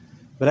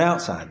 but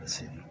outside the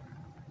city.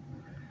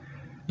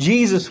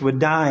 Jesus would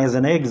die as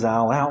an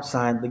exile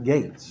outside the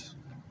gates.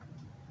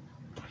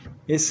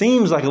 It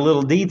seems like a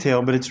little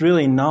detail, but it's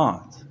really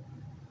not.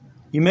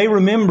 You may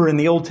remember in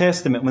the Old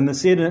Testament when the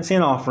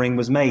sin offering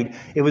was made,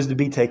 it was to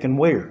be taken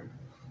where?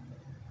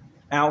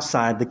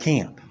 Outside the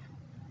camp.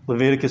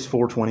 Leviticus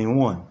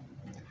 4:21.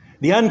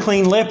 The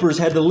unclean lepers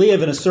had to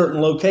live in a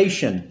certain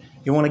location.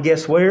 You want to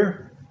guess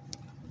where?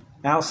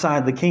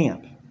 Outside the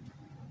camp.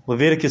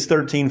 Leviticus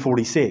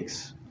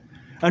 13:46.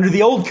 Under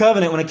the Old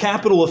Covenant, when a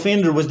capital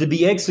offender was to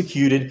be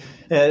executed,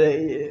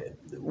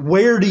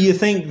 where do you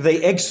think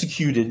they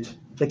executed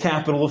the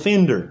capital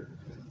offender?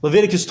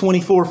 Leviticus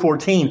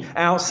 24:14,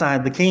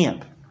 outside the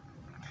camp.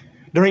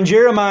 During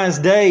Jeremiah's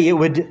day, it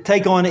would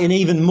take on an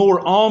even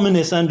more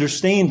ominous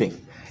understanding.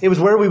 It was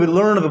where we would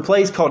learn of a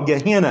place called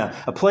Gehenna,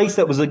 a place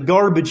that was a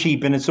garbage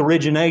heap in its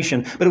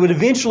origination, but it would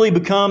eventually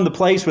become the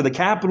place where the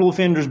capital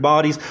offenders'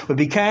 bodies would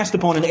be cast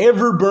upon an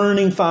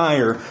ever-burning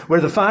fire,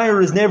 where the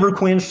fire is never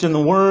quenched and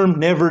the worm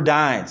never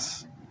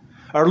dies.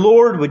 Our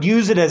Lord would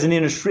use it as an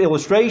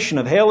illustration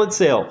of hell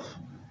itself.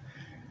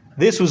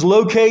 This was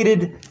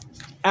located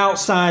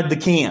outside the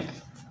camp,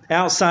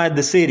 outside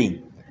the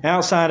city,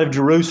 outside of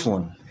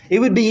Jerusalem. It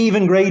would be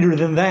even greater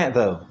than that,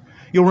 though.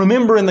 You'll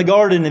remember in the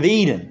Garden of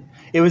Eden,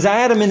 it was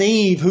Adam and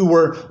Eve who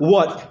were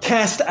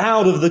cast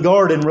out of the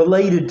garden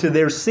related to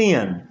their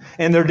sin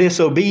and their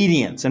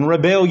disobedience and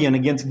rebellion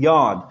against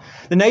God.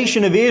 The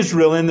nation of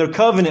Israel in their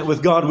covenant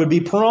with God would be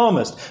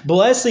promised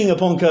blessing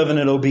upon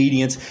covenant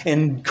obedience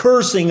and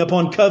cursing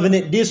upon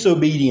covenant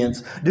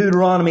disobedience.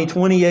 Deuteronomy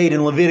 28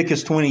 and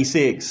Leviticus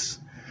 26.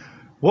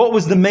 What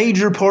was the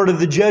major part of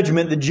the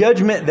judgment? The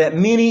judgment that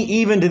many,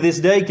 even to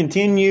this day,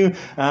 continue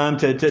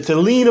to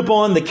lean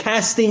upon, the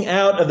casting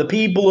out of the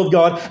people of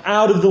God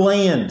out of the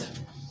land.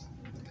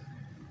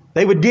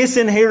 They would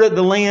disinherit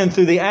the land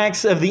through the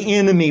acts of the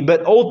enemy,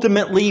 but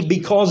ultimately,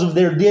 because of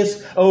their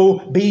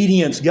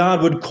disobedience,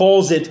 God would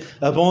cause it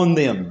upon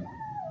them.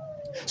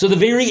 So the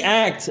very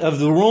act of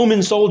the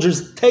Roman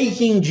soldiers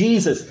taking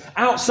Jesus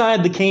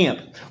outside the camp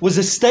was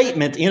a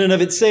statement in and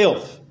of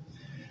itself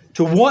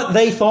to what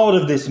they thought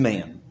of this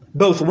man,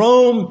 both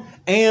Rome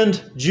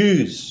and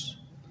Jews.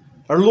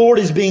 Our Lord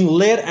is being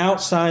led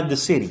outside the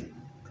city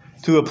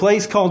to a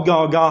place called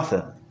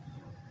Golgotha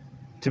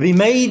to be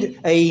made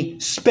a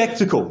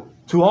spectacle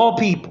to all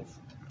people,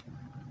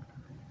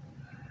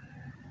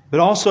 but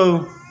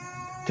also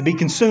to be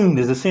consumed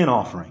as a sin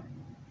offering,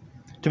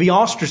 to be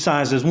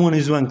ostracized as one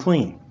who's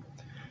unclean,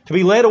 to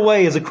be led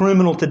away as a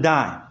criminal to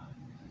die,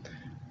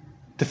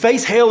 to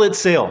face hell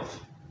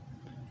itself,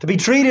 to be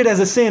treated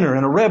as a sinner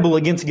and a rebel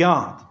against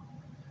God,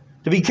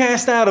 to be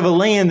cast out of a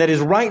land that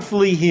is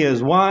rightfully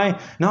His. Why?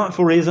 Not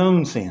for His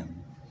own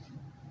sin,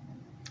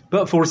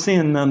 but for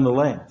sin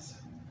nonetheless.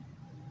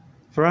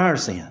 For our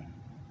sin.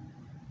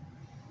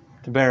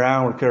 To bear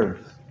our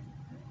curse.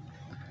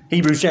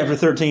 Hebrews chapter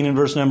 13 and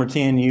verse number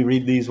 10, you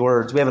read these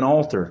words. We have an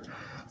altar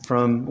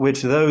from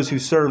which those who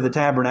serve the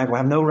tabernacle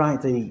have no right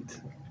to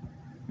eat.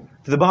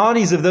 For the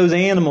bodies of those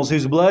animals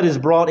whose blood is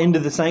brought into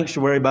the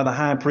sanctuary by the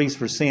high priest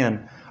for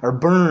sin are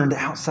burned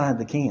outside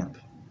the camp.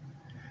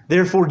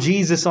 Therefore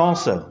Jesus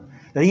also,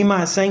 that He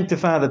might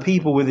sanctify the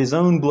people with His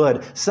own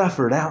blood,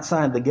 suffered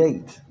outside the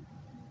gate.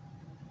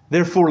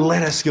 Therefore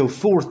let us go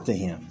forth to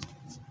Him,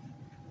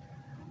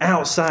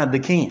 outside the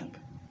camp,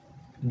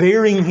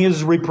 bearing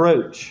His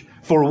reproach.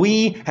 For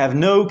we have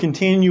no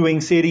continuing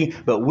city,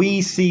 but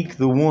we seek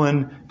the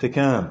one to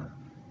come.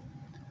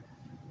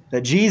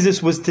 That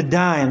Jesus was to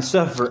die and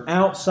suffer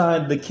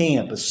outside the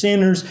camp, a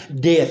sinner's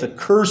death, a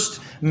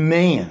cursed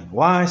man.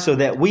 Why? So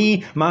that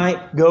we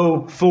might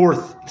go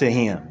forth to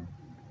Him.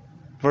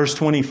 Verse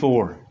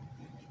 24.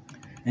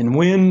 And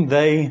when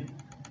they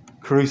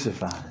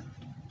crucified Him.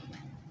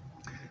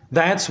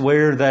 That's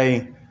where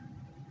they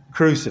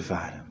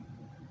crucified Him.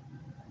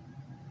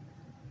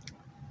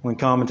 One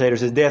commentator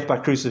says, death by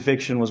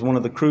crucifixion was one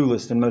of the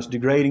cruelest and most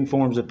degrading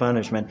forms of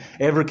punishment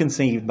ever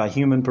conceived by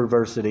human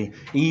perversity,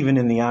 even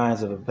in the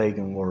eyes of a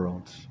pagan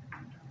world.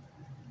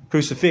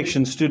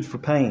 Crucifixion stood for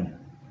pain.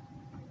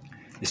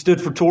 It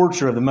stood for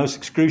torture of the most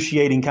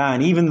excruciating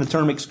kind. Even the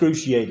term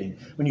excruciating,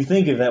 when you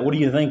think of that, what do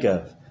you think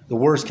of? The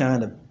worst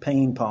kind of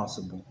pain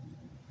possible.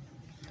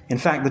 In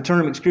fact, the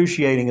term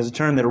excruciating is a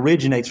term that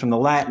originates from the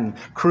Latin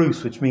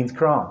crus, which means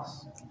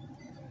cross.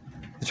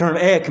 The term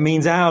ek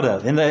means out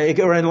of. In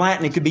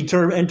Latin, it could be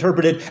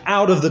interpreted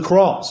out of the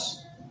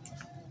cross.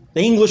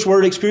 The English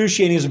word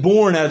excruciating is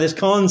born out of this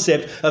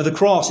concept of the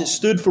cross. It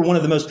stood for one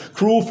of the most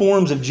cruel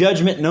forms of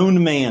judgment known to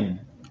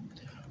man.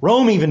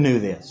 Rome even knew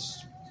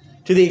this,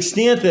 to the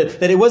extent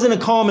that it wasn't a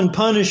common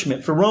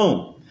punishment for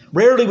Rome.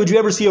 Rarely would you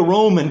ever see a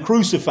Roman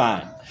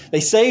crucified. They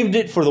saved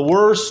it for the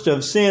worst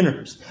of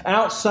sinners,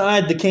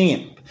 outside the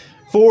camp.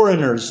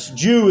 Foreigners,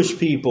 Jewish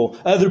people,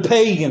 other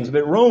pagans,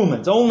 but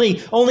Romans.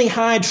 Only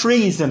high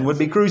treason would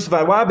be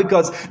crucified. Why?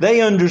 Because they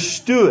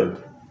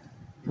understood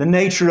the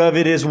nature of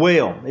it as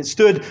well. It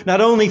stood not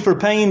only for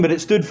pain, but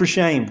it stood for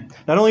shame.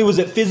 Not only was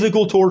it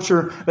physical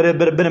torture, but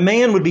a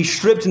man would be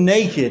stripped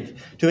naked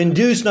to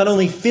induce not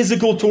only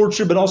physical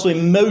torture, but also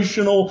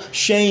emotional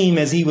shame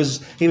as he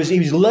was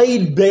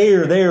laid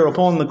bare there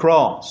upon the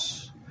cross.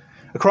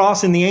 A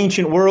cross in the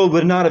ancient world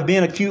would not have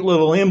been a cute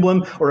little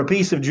emblem or a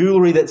piece of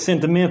jewelry that's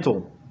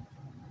sentimental.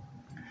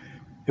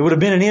 It would have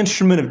been an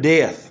instrument of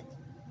death.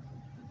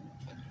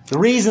 The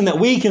reason that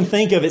we can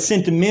think of it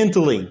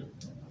sentimentally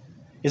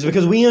is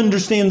because we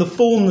understand the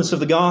fullness of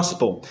the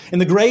gospel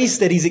and the grace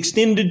that He's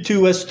extended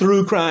to us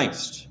through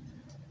Christ.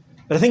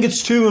 But I think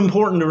it's too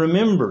important to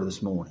remember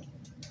this morning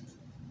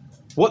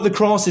what the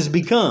cross has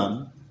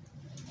become,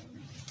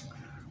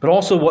 but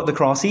also what the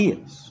cross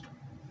is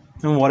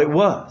and what it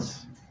was.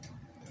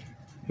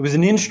 It was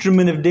an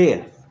instrument of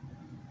death.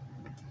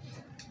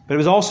 But it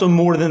was also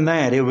more than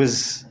that. It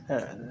was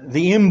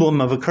the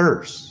emblem of a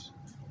curse.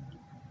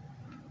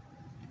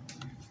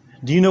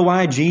 Do you know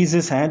why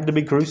Jesus had to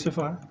be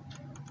crucified?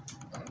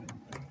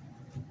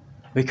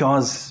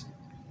 Because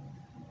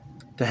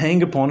to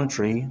hang upon a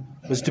tree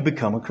was to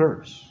become a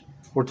curse,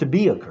 or to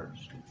be a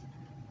curse.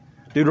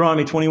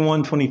 Deuteronomy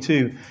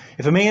 21:22.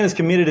 If a man has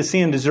committed a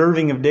sin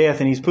deserving of death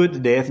and he's put to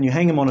death and you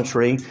hang him on a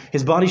tree,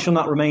 his body shall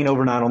not remain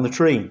overnight on the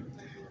tree,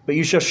 but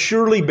you shall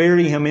surely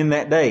bury him in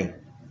that day,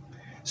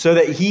 so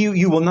that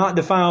you will not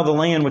defile the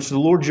land which the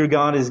Lord your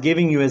God is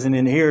giving you as an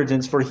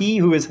inheritance. For he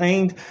who is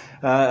hanged,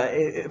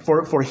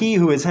 he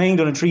who is hanged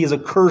on a tree is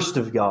accursed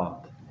of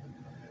God.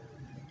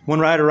 One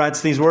writer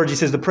writes these words. He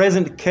says, the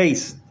present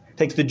case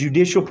takes the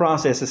judicial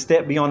process a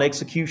step beyond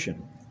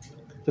execution.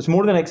 It's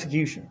more than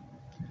execution.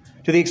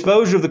 To the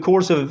exposure of the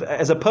course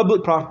as a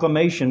public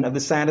proclamation of the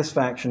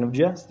satisfaction of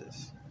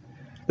justice.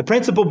 The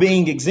principle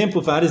being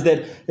exemplified is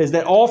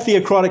that all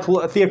theocratic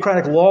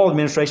law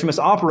administration must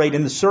operate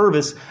in the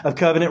service of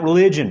covenant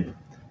religion.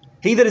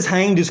 He that is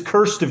hanged is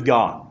cursed of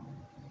God.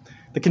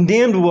 The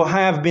condemned will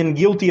have been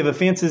guilty of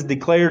offenses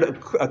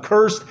declared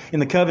accursed in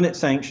the covenant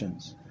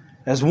sanctions.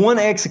 As one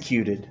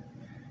executed,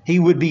 he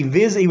would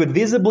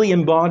visibly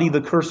embody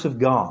the curse of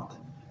God,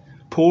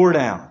 poured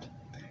out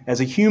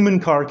as a human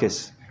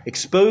carcass,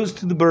 exposed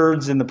to the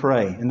birds and the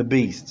prey and the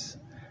beasts.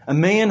 A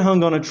man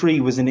hung on a tree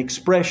was an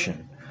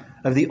expression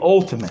of the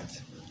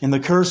ultimate in the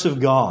curse of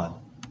God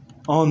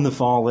on the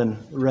fallen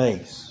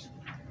race.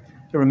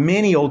 There were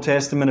many Old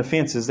Testament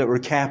offenses that were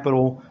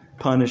capital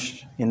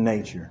punished in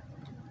nature,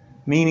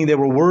 meaning they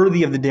were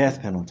worthy of the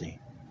death penalty.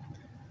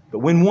 But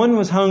when one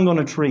was hung on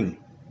a tree,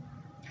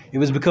 it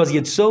was because he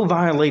had so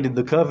violated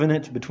the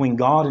covenant between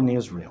God and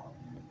Israel.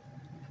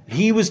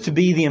 He was to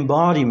be the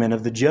embodiment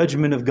of the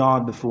judgment of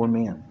God before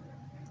men.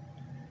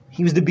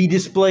 He was to be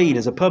displayed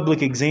as a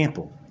public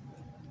example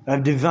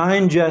of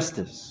divine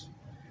justice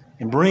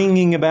in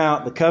bringing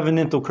about the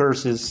covenantal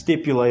curses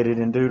stipulated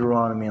in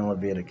Deuteronomy and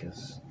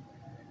Leviticus.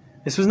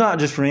 This was not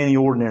just for any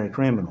ordinary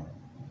criminal.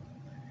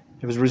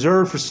 It was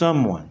reserved for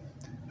someone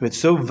who had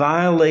so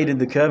violated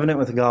the covenant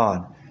with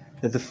God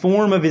that the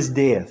form of his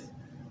death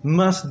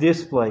must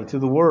display to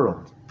the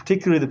world,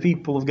 particularly the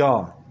people of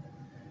God,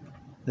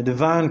 the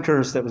divine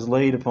curse that was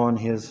laid upon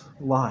his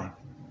life,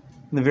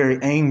 and the very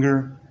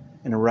anger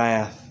and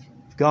wrath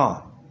of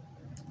God.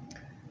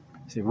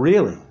 You say,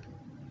 really?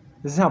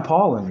 This is how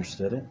Paul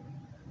understood it.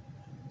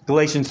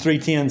 Galatians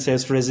 3:10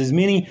 says, for as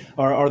many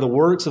are the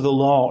works of the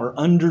law are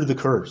under the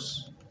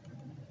curse.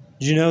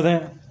 Did you know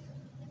that?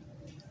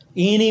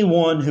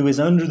 Anyone who is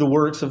under the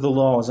works of the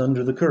law is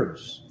under the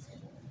curse.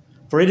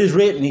 For it is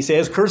written, he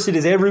says, cursed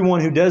is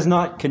everyone who does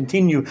not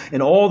continue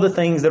in all the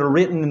things that are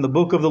written in the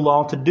book of the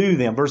law to do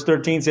them. Verse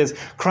 13 says,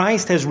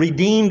 Christ has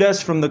redeemed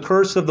us from the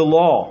curse of the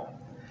law,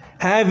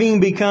 having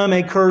become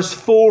a curse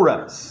for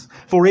us.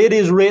 For it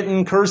is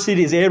written, cursed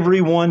is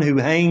everyone who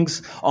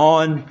hangs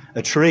on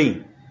a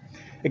tree.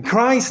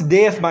 Christ's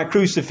death by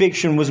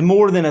crucifixion was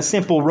more than a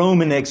simple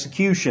Roman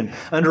execution.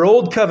 Under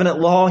Old Covenant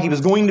law, he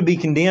was going to be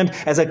condemned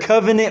as a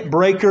covenant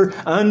breaker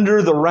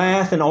under the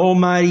wrath and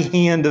almighty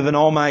hand of an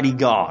almighty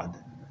God.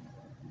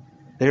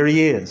 There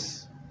he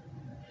is,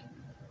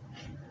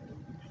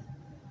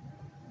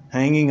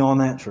 hanging on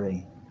that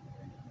tree.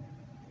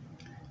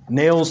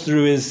 Nails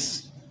through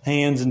his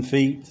hands and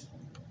feet,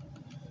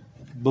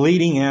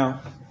 bleeding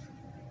out.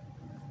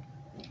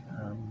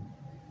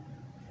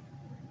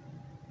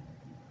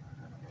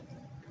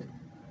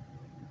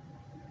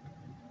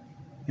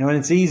 You know, and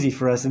it's easy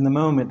for us in the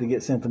moment to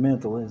get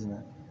sentimental, isn't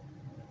it?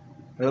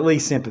 Or at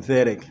least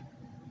sympathetic.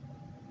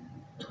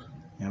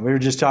 You know, we were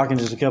just talking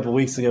just a couple of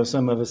weeks ago,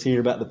 some of us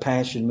here, about the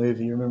Passion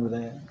movie. You remember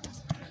that?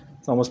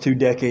 It's almost 2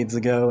 decades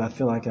ago. I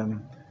feel like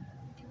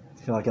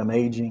I'm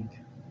aging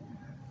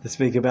to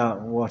speak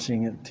about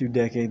watching it 2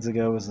 decades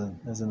ago as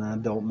an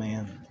adult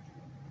man.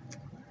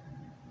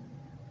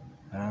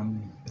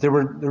 But there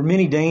were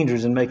many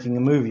dangers in making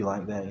a movie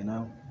like that, you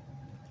know.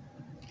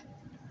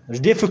 There's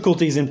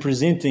difficulties in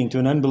presenting to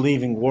an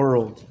unbelieving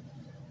world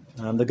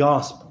the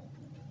gospel.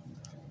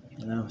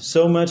 You know,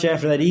 so much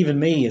after that, even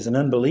me as an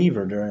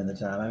unbeliever during the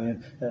time, I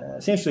mean,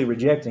 essentially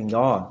rejecting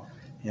God,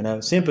 you know,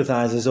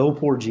 sympathizes, oh,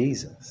 poor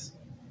Jesus,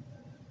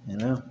 you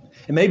know.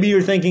 And maybe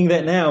you're thinking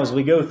that now as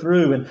we go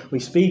through and we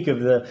speak of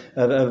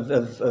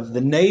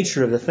the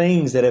nature of the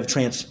things that have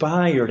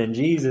transpired in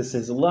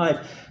Jesus'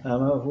 life.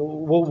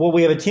 What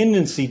we have a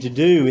tendency to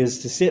do is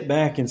to sit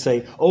back and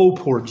say, oh,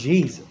 poor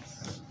Jesus.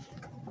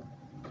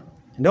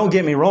 And don't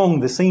get me wrong,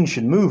 the scene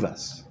should move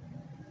us.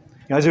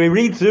 You know, as we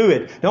read through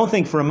it, don't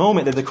think for a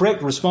moment that the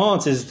correct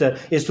response is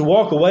to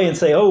walk away and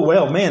say, oh,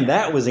 well, man,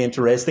 that was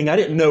interesting. I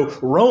didn't know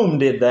Rome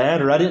did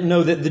that, or I didn't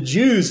know that the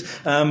Jews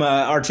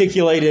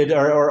articulated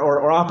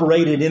or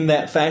operated in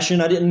that fashion.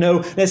 I didn't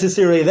know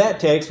necessarily that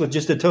text with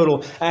just a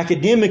total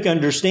academic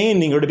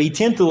understanding, or to be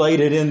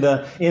titillated in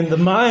the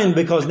mind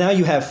because now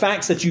you have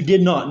facts that you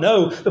did not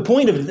know. The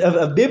point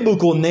of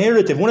biblical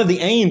narrative, one of the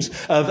aims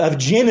of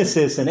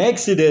Genesis and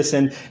Exodus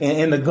and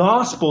the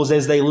Gospels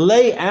as they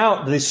lay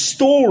out the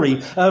story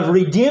of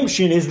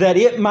redemption is that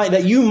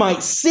you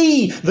might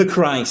see the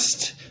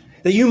Christ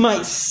that you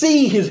might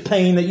see His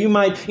pain, that you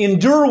might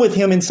endure with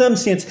Him in some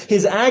sense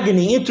His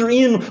agony, enter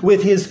in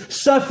with His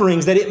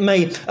sufferings, that it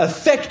may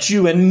affect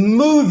you and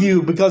move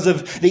you because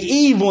of the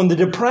evil and the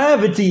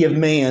depravity of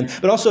man,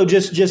 but also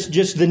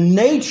just the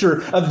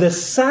nature of the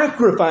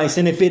sacrifice.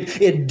 And if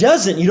it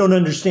doesn't, you don't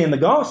understand the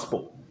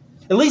gospel.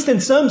 At least in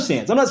some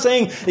sense. I'm not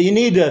saying that you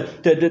need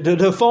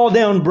to fall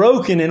down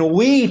broken and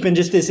weep in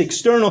just this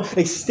external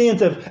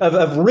extent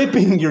of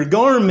ripping your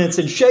garments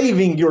and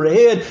shaving your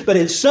head. But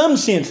in some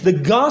sense, the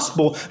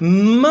gospel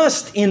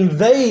must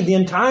invade the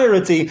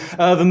entirety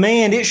of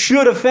man. It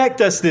should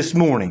affect us this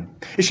morning.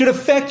 It should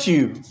affect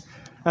you.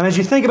 And as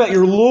you think about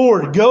your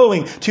Lord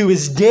going to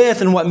His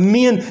death and what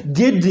men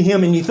did to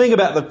Him, and you think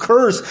about the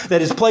curse that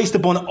is placed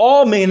upon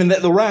all men and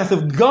that the wrath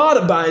of God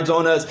abides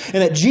on us,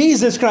 and that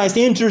Jesus Christ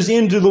enters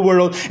into the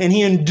world and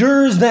He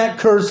endures that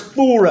curse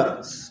for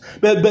us.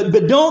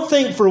 But don't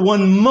think for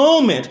one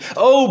moment,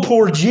 oh,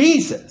 poor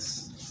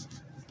Jesus.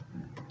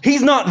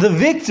 He's not the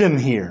victim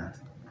here.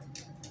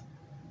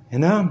 You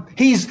know,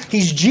 He's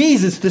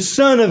Jesus, the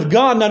Son of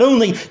God, not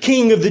only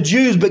King of the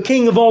Jews, but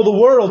King of all the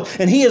world.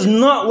 And He has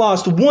not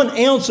lost 1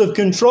 ounce of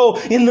control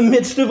in the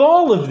midst of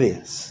all of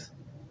this.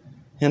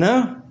 You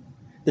know,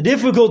 the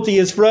difficulty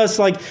is for us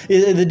like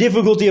the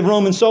difficulty of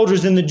Roman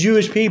soldiers and the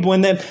Jewish people,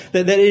 and that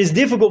it is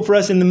difficult for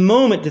us in the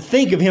moment to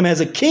think of Him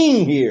as a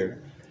king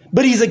here.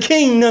 But He's a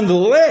king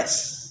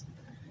nonetheless.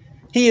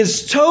 He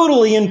is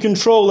totally in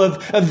control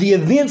of the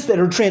events that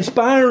are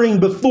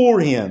transpiring before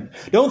Him.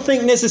 Don't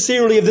think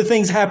necessarily of the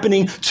things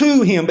happening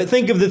to Him, but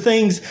think of the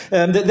things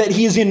that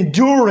He is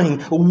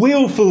enduring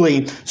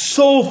willfully,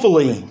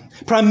 soulfully,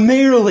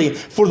 primarily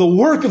for the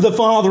work of the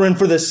Father and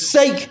for the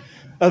sake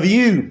of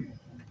you.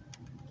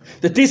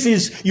 That this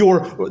is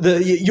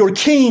your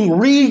King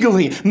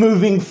regally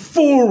moving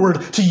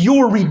forward to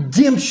your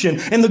redemption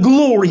and the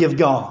glory of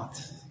God.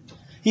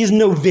 He is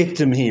no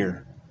victim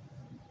here.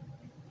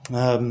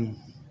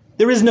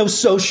 There is no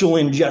social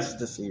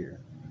injustice here,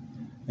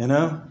 you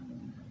know,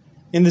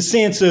 in the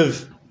sense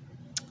of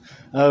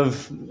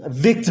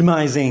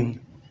victimizing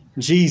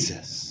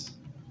Jesus.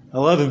 I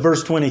love in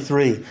verse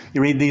 23,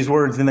 you read these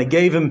words, "And they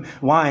gave Him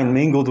wine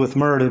mingled with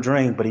myrrh to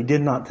drink, but He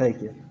did not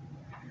take it."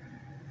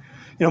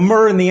 You know,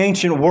 myrrh in the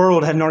ancient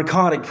world had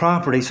narcotic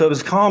properties, so it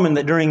was common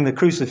that during the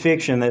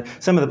crucifixion that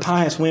some of the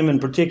pious women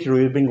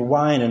particularly would bring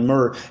wine and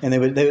myrrh, and they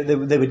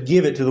would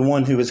give it to the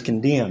one who was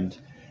condemned.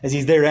 As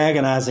he's there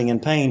agonizing in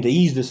pain to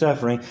ease the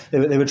suffering,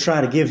 they would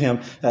try to give him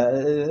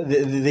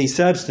these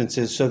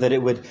substances so that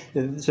it would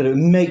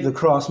make the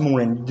cross more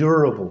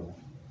endurable.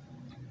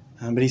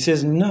 But He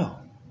says no.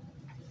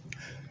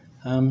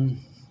 And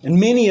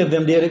many of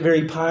them did it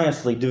very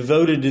piously,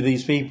 devoted to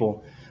these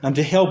people,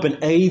 to help and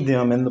aid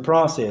them in the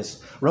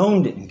process.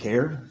 Rome didn't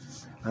care.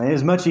 It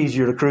was much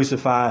easier to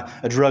crucify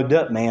a drugged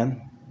up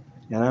man,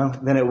 you know,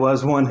 than it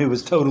was one who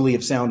was totally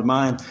of sound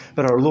mind.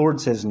 But our Lord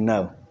says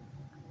no.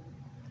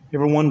 You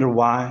ever wonder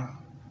why?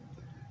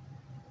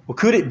 Well,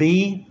 could it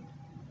be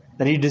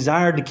that He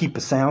desired to keep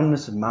a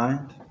soundness of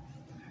mind?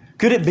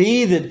 Could it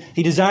be that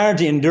He desired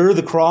to endure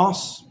the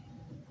cross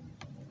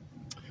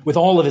with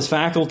all of His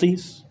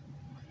faculties?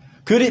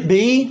 Could it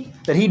be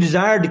that He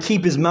desired to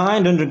keep His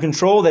mind under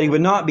control, that He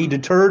would not be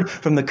deterred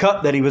from the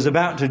cup that He was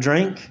about to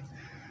drink?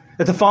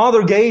 That the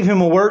Father gave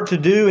Him a work to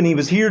do and He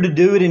was here to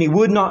do it, and He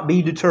would not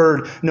be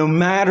deterred no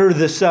matter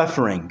the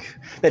suffering.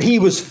 That He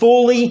was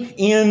fully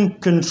in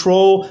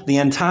control the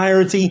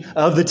entirety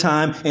of the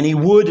time and He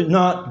would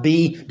not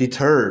be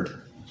deterred.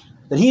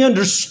 That He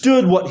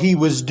understood what He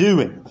was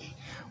doing.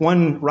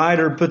 One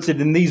writer puts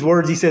it in these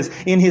words. He says,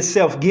 in His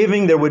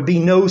self-giving, there would be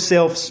no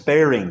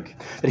self-sparing.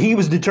 That He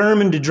was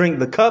determined to drink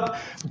the cup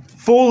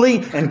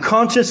fully and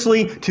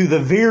consciously to the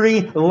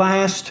very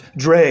last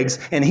dregs,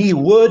 and He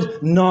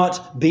would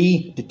not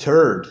be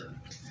deterred.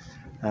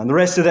 The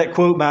rest of that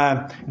quote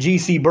by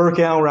G.C.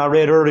 Burkhalter I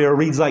read earlier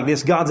reads like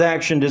this: God's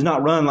action does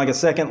not run like a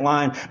second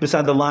line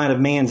beside the line of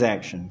man's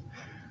action,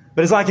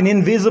 but is like an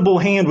invisible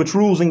hand which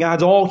rules and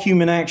guides all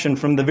human action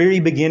from the very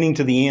beginning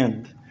to the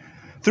end.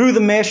 Through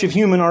the mesh of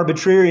human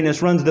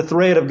arbitrariness runs the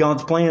thread of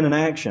God's plan and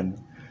action.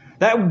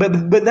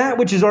 But that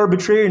which is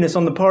arbitrariness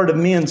on the part of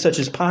men such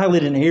as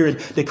Pilate and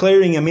Herod,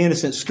 declaring Him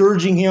innocent,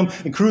 scourging Him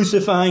and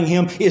crucifying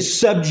Him, is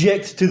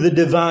subject to the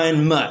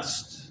divine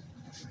must.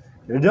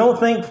 Don't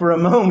think for a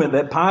moment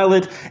that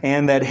Pilate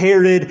and that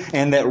Herod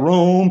and that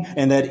Rome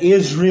and that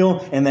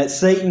Israel and that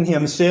Satan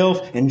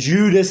himself and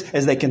Judas,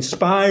 as they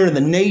conspire and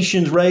the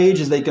nations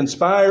rage as they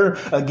conspire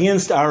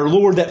against our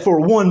Lord, that for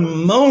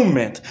one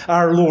moment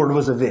our Lord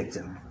was a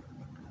victim.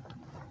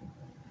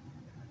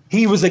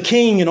 He was a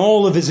king in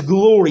all of His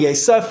glory, a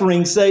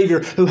suffering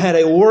Savior who had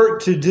a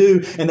work to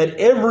do, and that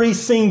every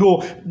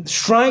single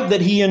strike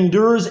that He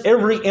endures,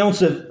 every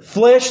ounce of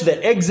flesh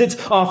that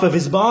exits off of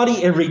His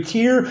body, every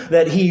tear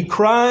that He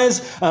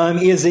cries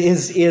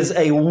is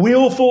a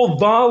willful,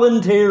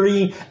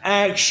 voluntary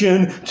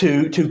action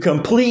to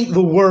complete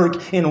the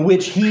work in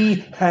which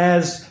He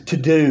has to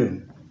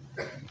do.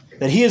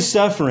 That His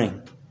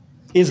suffering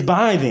is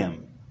by them.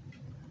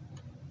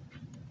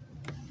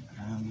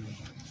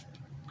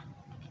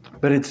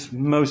 but it's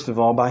most of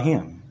all by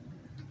Him.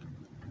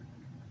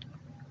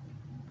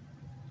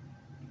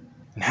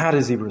 And how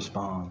does He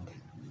respond?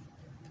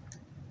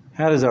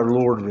 How does our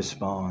Lord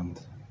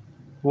respond?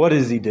 What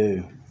does He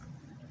do?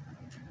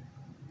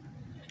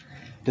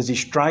 Does He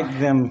strike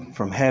them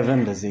from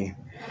heaven? Does He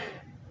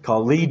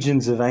call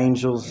legions of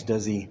angels?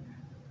 Does He...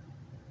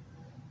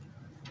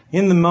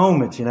 In the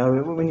moment,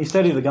 when you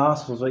study the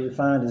Gospels, what you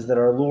find is that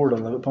our Lord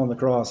upon the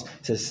cross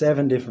says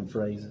 7 different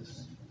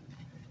phrases.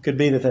 Could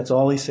be that that's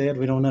all He said.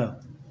 We don't know.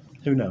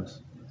 Who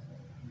knows?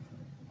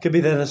 Could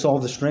be that that's all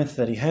the strength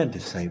that He had to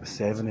say was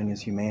 7 in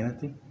His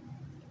humanity.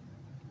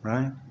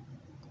 Right?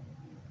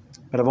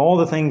 But of all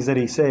the things that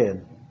He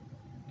said,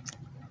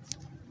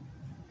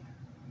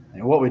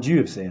 and what would you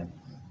have said?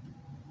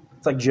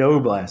 It's like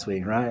Job last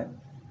week, right?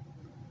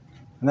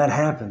 And that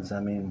happens.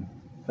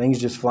 Things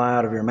just fly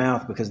out of your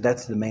mouth because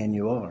that's the man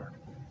you are.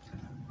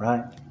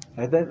 Right?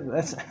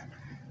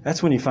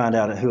 That's when you find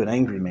out who an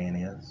angry man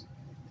is.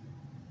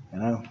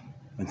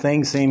 When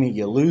things seem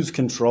you lose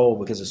control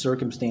because of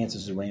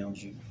circumstances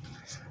around you.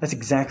 That's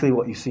exactly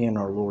what you see in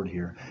our Lord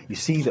here. You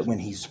see that when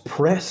He's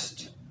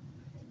pressed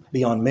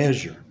beyond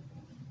measure,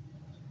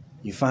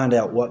 you find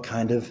out what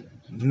kind of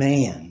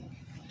man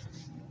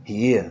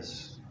He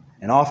is.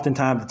 And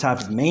oftentimes the type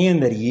of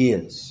man that He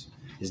is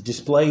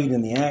displayed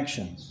in the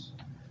actions,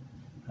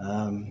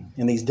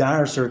 in these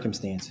dire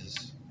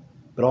circumstances,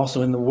 but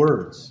also in the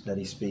words that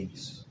He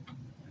speaks.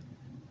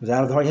 Because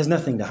out of the heart, He has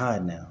nothing to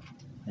hide now.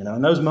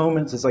 In those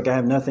moments, it's like I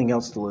have nothing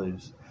else to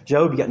lose.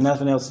 Job, you got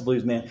nothing else to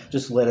lose, man.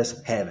 Just let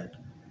us have it.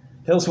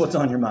 Tell us what's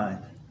on your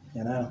mind.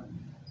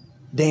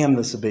 Damn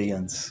the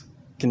Sabaeans.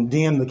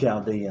 Condemn the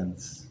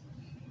Chaldeans.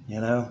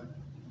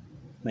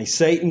 May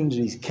Satan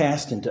be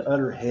cast into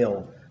utter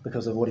hell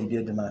because of what he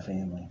did to my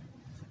family.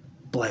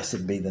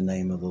 Blessed be the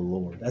name of the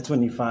Lord. That's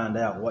when you find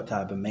out what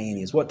type of man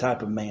He is. What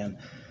type of man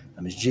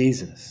is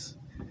Jesus.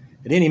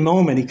 At any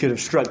moment, He could have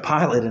struck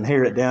Pilate and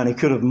hair it down. He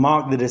could have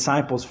mocked the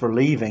disciples for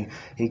leaving.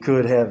 He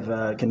could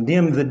have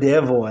condemned the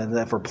devil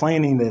for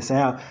planning this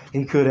out.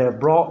 He could have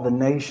brought the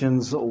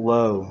nations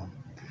low.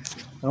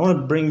 I want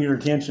to bring your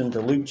attention to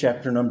Luke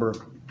chapter number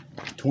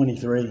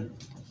 23.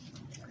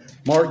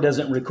 Mark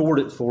doesn't record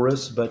it for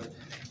us, but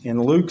in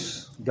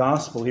Luke's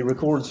gospel, he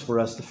records for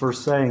us the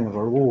first saying of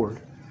our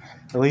Lord,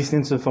 at least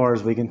insofar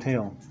as we can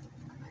tell.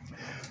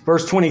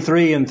 Verse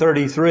 23 and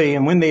 33,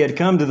 and when they had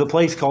come to the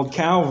place called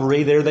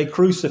Calvary, there they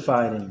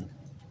crucified Him.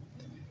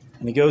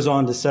 And he goes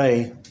on to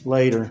say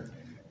later,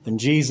 then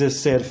Jesus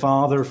said,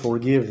 Father,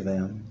 forgive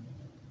them,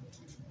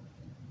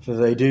 for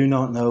they do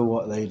not know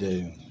what they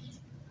do.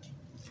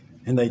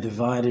 And they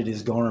divided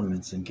His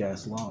garments and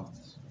cast lots.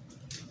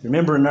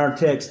 Remember in our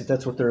text that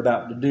that's what they're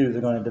about to do.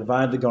 They're going to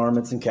divide the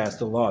garments and cast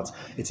the lots.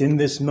 It's in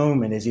this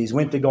moment as He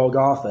went to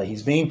Golgotha.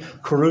 He's being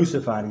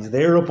crucified. He's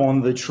there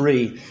upon the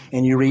tree.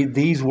 And you read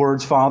these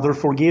words, Father,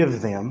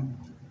 forgive them,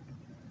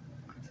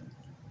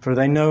 for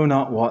they know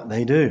not what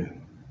they do.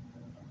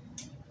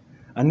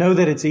 I know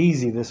that it's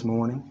easy this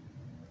morning,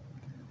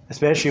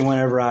 especially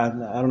whenever I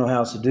don't know how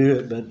else to do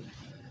it,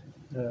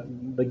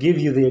 but give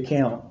you the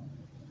account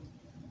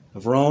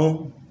of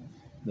Rome,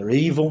 their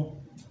evil,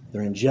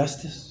 their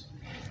injustice.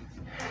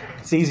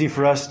 It's easy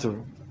for us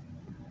to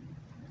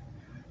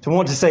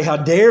want to say, how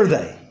dare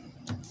they?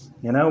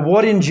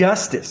 What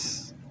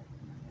injustice?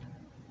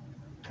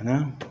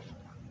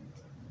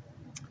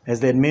 As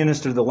they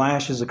administered the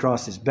lashes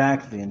across His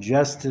back, the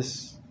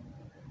injustice,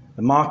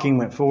 the mocking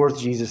went forth,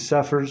 Jesus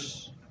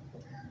suffers.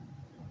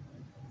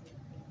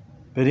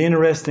 But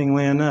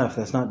interestingly enough,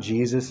 that's not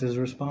Jesus'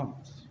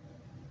 response.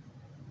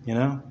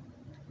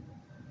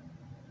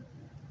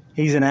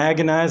 He's in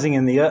agonizing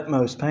in the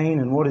utmost pain,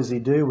 and what does He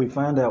do? We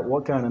find out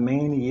what kind of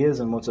man He is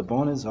and what's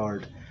upon His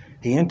heart.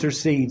 He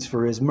intercedes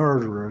for His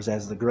murderers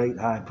as the great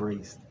high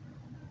priest.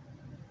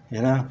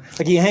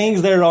 Like He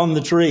hangs there on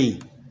the tree.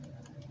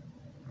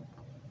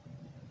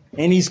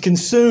 And He's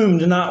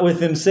consumed not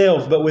with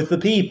Himself, but with the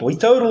people. He's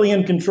totally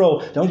in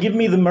control. Don't give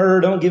me the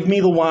myrrh. Don't give me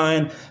the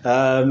wine.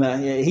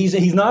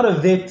 He's not a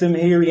victim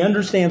here. He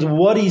understands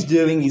what He's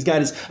doing. He's got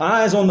His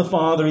eyes on the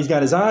Father. He's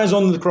got His eyes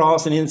on the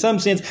cross. And in some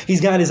sense, He's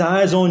got His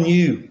eyes on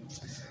you.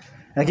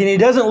 Again, He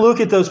doesn't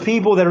look at those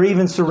people that are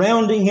even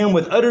surrounding Him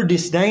with utter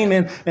disdain.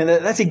 And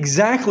that's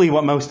exactly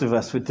what most of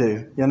us would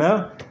do.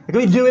 Like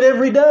we do it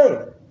every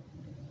day.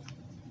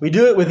 We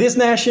do it with this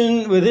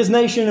nation,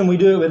 and we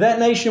do it with that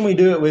nation. We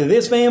do it with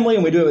this family,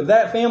 and we do it with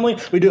that family.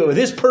 We do it with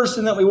this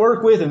person that we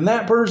work with, and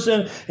that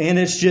person.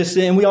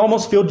 And we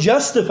almost feel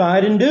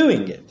justified in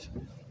doing it.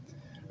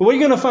 But what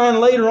you're going to find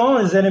later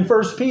on is that in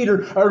 1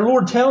 Peter, our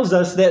Lord tells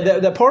us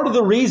that part of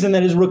the reason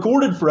that is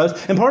recorded for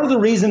us, and part of the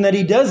reason that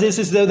He does this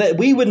is so that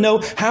we would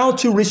know how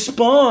to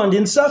respond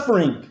in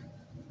suffering.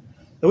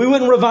 That we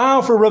wouldn't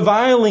revile for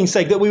reviling's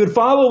sake, that we would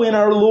follow in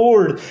our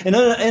Lord and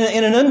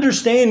an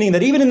understanding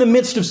that even in the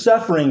midst of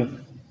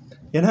suffering,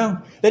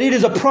 That it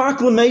is a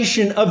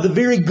proclamation of the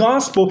very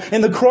gospel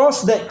and the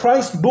cross that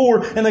Christ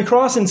bore, and the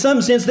cross in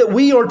some sense that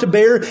we are to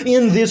bear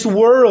in this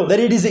world. That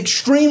it is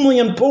extremely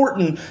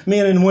important,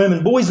 men and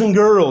women, boys and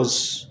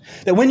girls,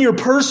 that when you're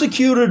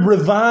persecuted,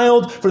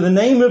 reviled for the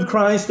name of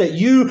Christ, that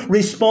you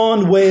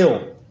respond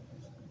well.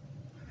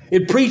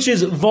 It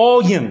preaches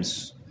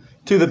volumes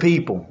to the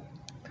people.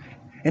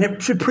 And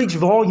it should preach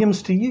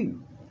volumes to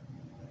you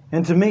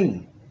and to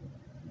me.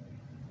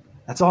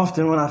 That's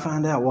often when I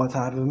find out what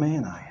type of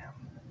man I am.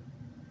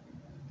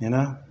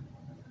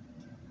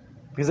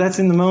 Because that's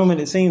in the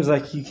moment it seems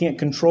like you can't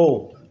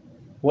control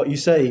what you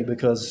say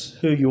because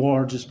who you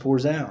are just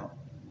pours out.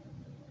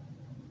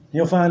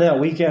 You'll find out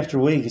week after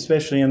week,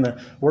 especially in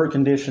the work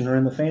condition or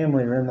in the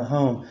family or in the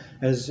home,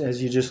 as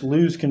you just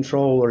lose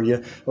control or you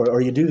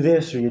do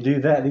this or you do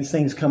that, these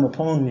things come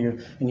upon you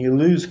and you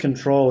lose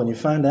control and you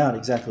find out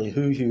exactly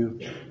who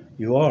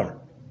you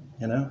are,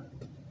 And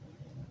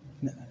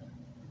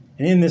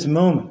in this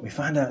moment, we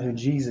find out who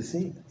Jesus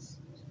is.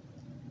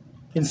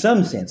 In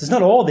some sense. It's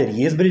not all that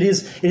He is, but it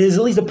is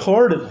at least a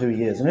part of who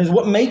He is. And it is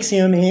what makes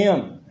Him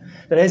Him.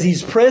 That as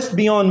He's pressed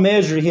beyond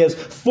measure, He has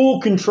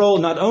full control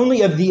not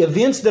only of the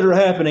events that are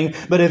happening,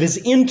 but of His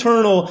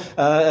internal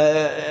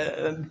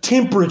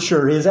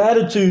temperature, His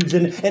attitudes,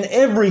 and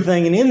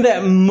everything. And in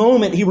that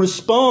moment, He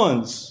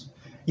responds.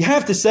 You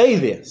have to say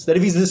this, that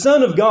if He's the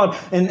Son of God,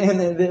 and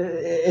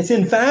it's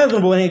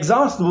unfathomable and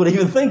inexhaustible to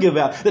even think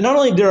about, that not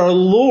only did our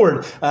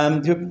Lord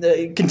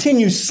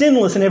continue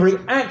sinless in every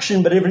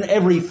action, but in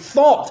every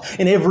thought,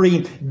 in every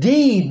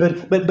deed,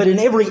 but in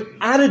every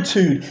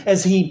attitude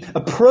as He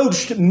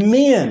approached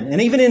men,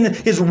 and even in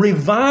His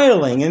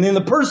reviling and in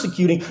the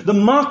persecuting, the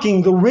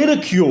mocking, the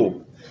ridicule,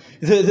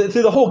 through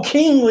the whole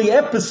kingly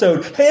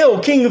episode, Hail,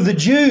 King of the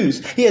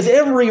Jews. He has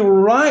every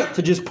right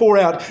to just pour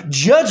out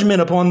judgment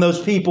upon those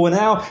people. And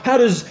how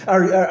does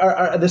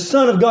the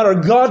Son of God, our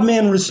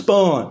God-man,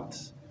 respond?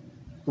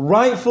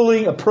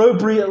 Rightfully,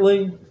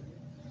 appropriately,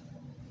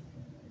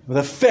 with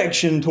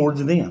affection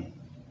towards them.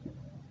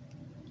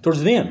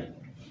 Towards them.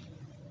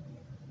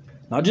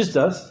 Not just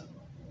us,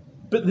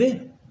 but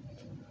them.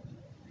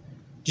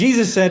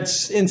 Jesus had,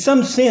 in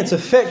some sense,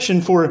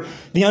 affection for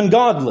the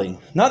ungodly.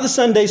 Not the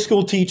Sunday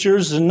school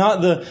teachers, and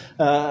not the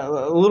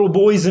little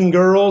boys and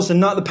girls, and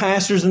not the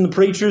pastors and the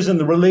preachers and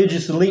the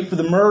religious elite, for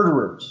the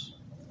murderers.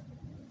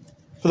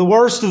 For the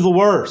worst of the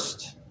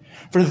worst.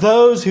 For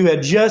those who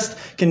had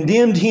just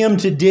condemned Him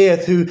to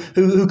death,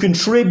 who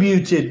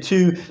contributed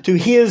to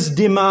His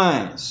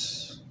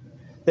demise.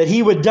 That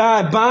He would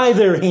die by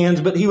their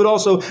hands, but He would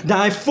also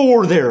die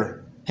for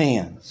their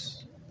hands.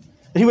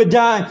 That He would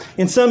die,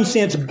 in some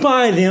sense,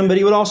 by them, but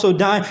He would also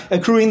die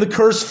accruing the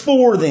curse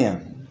for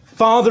them.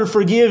 Father,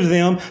 forgive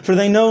them, for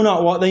they know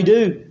not what they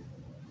do.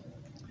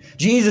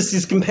 Jesus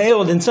is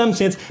compelled, in some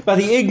sense, by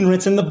the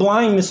ignorance and the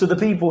blindness of the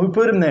people who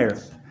put Him there.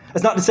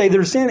 That's not to say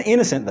they're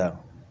innocent, though.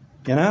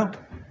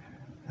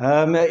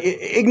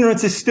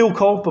 Ignorance is still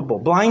culpable.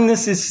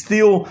 Blindness is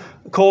still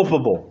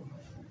culpable.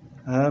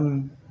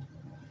 And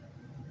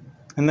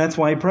that's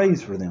why He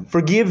prays for them.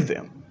 Forgive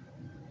them.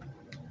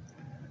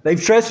 They've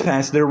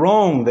trespassed, they're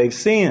wrong, they've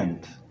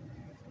sinned.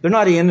 They're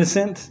not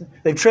innocent.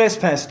 They've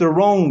trespassed, they're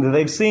wrong,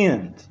 they've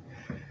sinned.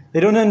 They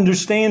don't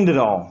understand it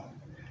all.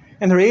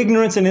 And their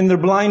ignorance and in their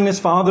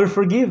blindness, Father,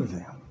 forgive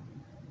them.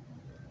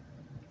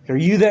 Are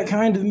you that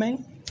kind of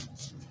man?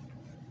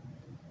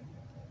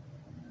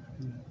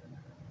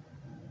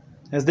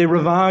 As they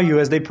revile you,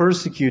 as they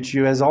persecute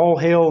you, as all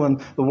hell and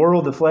the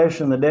world, the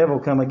flesh, and the devil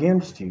come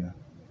against you.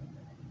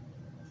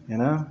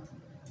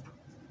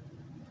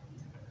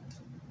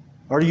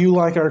 Are you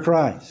like our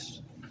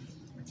Christ,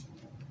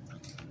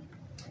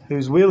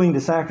 who's willing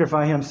to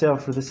sacrifice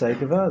Himself for the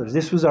sake of others?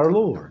 This was our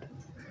Lord.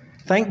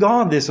 Thank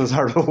God this was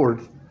our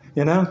Lord,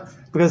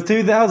 because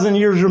 2,000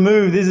 years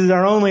removed, this is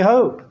our only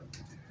hope.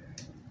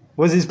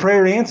 Was His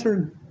prayer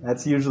answered?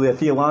 That's usually a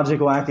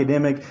theological,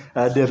 academic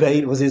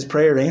debate. Was His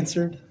prayer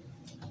answered?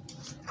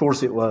 Of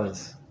course it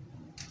was.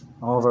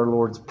 All of our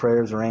Lord's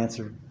prayers are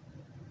answered.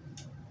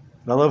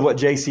 I love what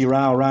J.C.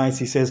 Ryle writes.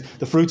 He says,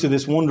 the fruits of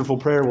this wonderful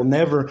prayer will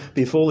never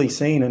be fully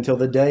seen until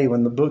the day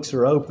when the books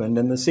are opened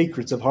and the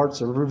secrets of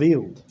hearts are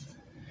revealed.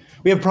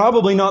 We have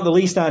probably not the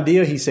least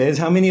idea, he says,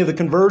 how many of the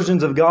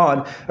conversions of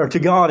God or to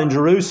God in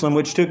Jerusalem,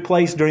 which took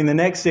place during the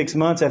next 6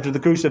 months after the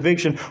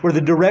crucifixion, were the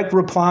direct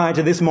reply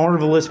to this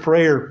marvelous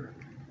prayer.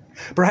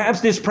 Perhaps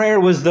this prayer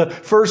was the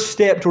first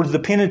step towards the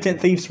penitent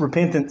thief's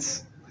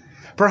repentance.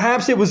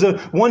 Perhaps it was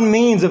one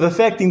means of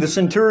affecting the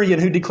centurion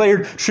who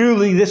declared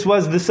truly this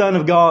was the Son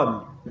of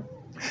God.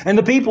 And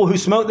the people who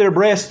smote their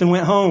breasts and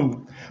went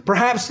home.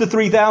 Perhaps the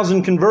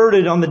 3,000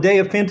 converted on the day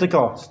of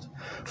Pentecost.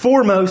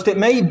 Foremost, it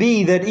may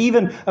be that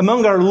even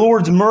among our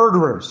Lord's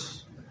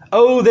murderers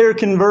owe their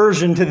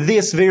conversion to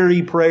this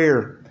very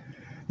prayer.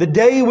 The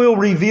day will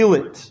reveal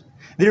it.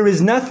 There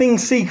is nothing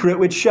secret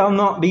which shall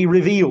not be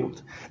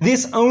revealed.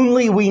 This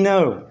only we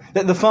know,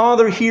 that the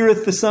Father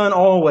heareth the Son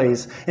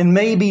always, and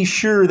may be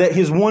sure that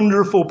His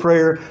wonderful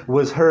prayer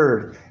was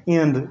heard.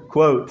 End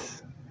quote.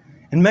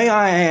 And may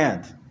I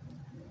add,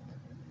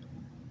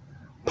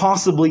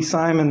 possibly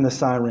Simon the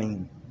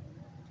Cyrene,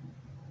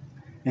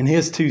 and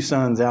his two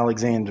sons,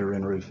 Alexander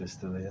and Rufus,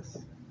 to this.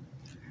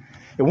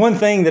 And one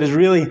thing that is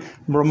really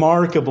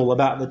remarkable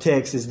about the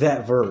text is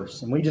that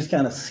verse, and we just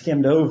kind of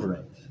skimmed over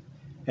it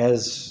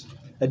as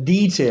a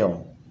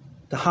detail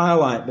to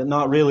highlight, but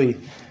not really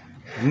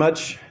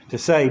much to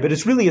say. But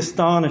it's really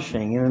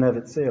astonishing in and of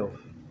itself.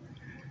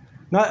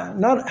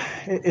 Not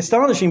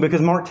astonishing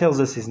because Mark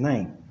tells us his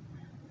name.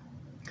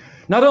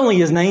 Not only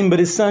his name, but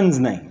his sons'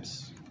 names.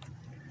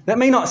 That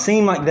may not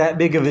seem like that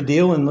big of a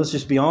deal, and let's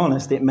just be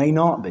honest, it may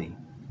not be.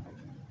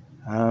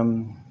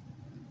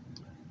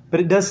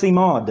 But it does seem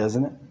odd,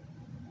 doesn't it?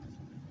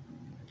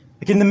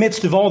 Like in the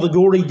midst of all the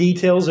gory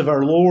details of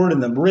our Lord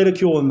and the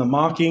ridicule and the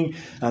mocking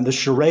and the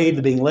charade,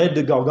 the being led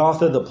to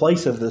Golgotha, the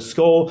place of the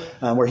skull,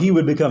 where he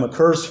would become a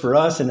curse for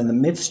us. And in the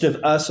midst of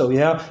us, oh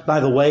yeah,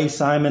 by the way,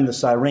 Simon the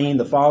Cyrene,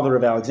 the father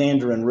of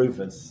Alexander and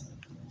Rufus.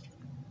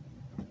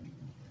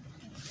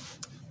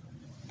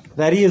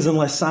 That is,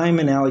 unless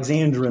Simon,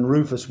 Alexander, and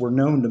Rufus were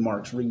known to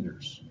Mark's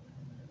readers.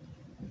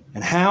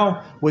 And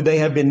how would they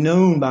have been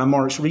known by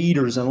Mark's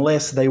readers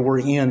unless they were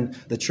in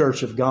the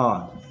church of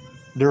God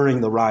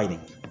during the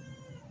writing?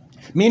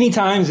 Many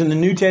times in the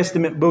New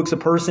Testament books, a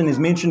person is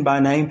mentioned by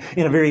name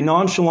in a very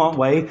nonchalant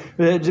way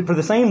for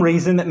the same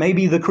reason that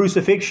maybe the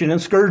crucifixion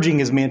and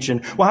scourging is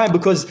mentioned. Why?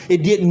 Because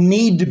it didn't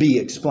need to be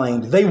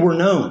explained. They were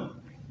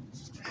known.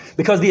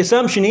 Because the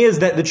assumption is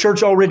that the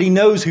church already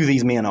knows who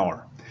these men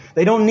are.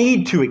 They don't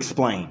need to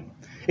explain.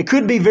 It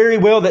could be very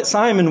well that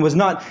Simon was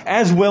not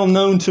as well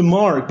known to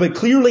Mark, but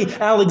clearly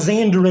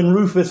Alexander and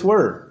Rufus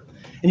were.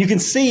 And you can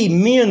see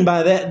men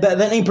by that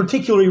name,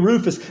 particularly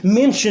Rufus,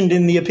 mentioned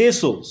in the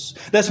epistles.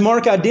 Thus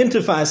Mark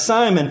identifies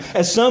Simon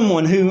as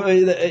someone who,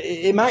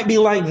 it might be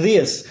like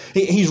this.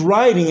 He's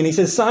writing and he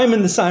says,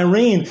 Simon the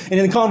Cyrene. And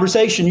in the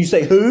conversation you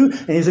say, who?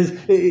 And he says,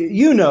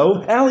 you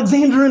know,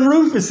 Alexander and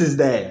Rufus'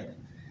 dad.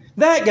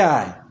 That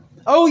guy.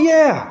 Oh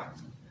yeah.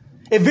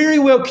 It very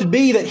well could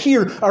be that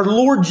here our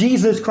Lord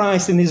Jesus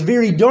Christ in his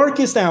very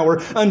darkest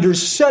hour, under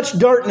such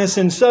darkness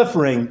and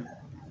suffering,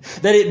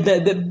 that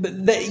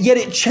yet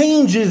it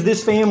changes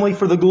this family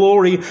for the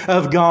glory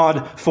of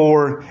God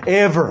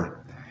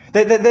forever.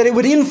 That it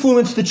would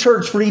influence the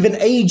church for even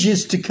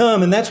ages to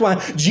come. And that's why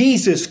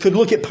Jesus could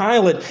look at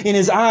Pilate in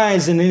his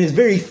eyes and in his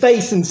very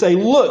face and say,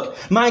 look,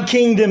 my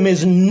kingdom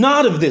is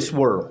not of this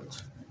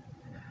world.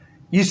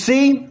 You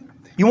see?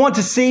 You want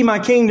to see my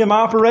kingdom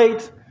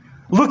operate?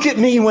 Look at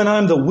me when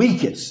I'm the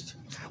weakest.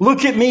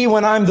 Look at me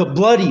when I'm the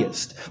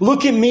bloodiest.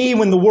 Look at me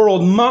when the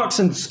world mocks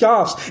and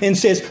scoffs and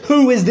says,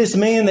 who is this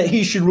man that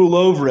he should rule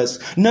over us?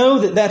 Know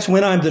that that's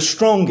when I'm the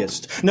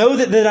strongest. Know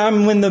that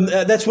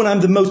that's when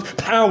I'm the most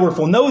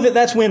powerful. Know that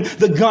that's when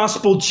the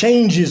gospel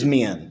changes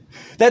men.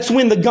 That's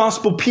when the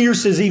gospel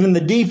pierces even the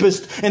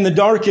deepest and the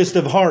darkest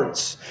of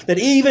hearts. That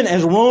even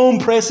as Rome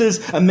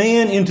presses a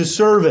man into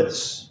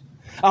service,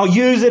 I'll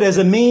use it as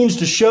a means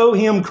to show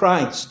him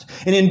Christ.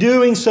 And in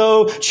doing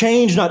so,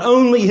 change not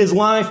only his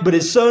life, but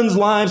his sons'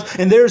 lives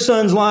and their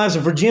sons' lives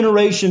and for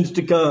generations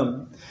to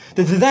come.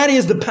 That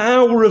is the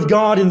power of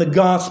God in the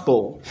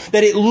gospel.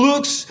 That it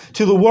looks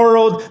to the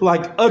world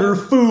like utter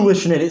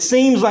foolishness. It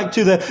seems like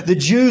to the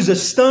Jews a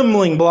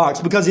stumbling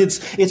blocks because it's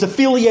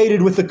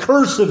affiliated with the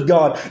curse of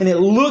God. And it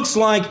looks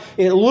like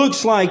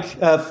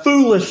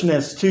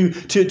foolishness to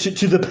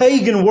the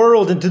pagan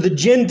world and to the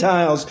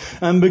Gentiles.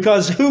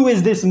 Because who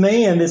is this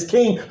man, this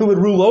king who would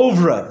rule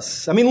over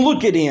us? I mean,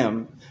 look at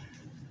him.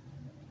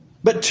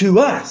 But to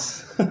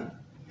us,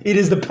 it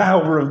is the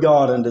power of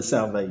God unto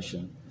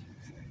salvation.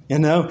 You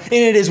know, and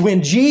it is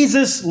when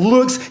Jesus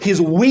looks his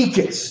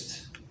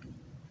weakest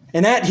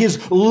and at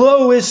his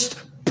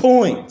lowest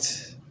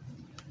point,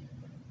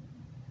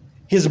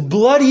 his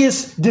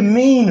bloodiest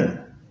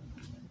demeanor,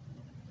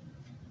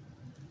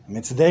 and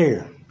it's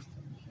there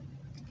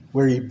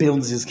where he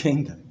builds his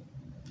kingdom,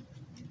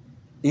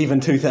 even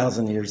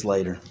 2,000 years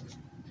later.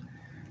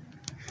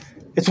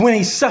 It's when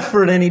he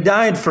suffered and he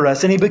died for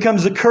us and he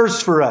becomes a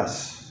curse for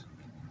us.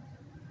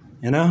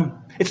 You know?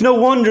 It's no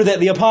wonder that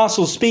the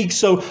apostles speak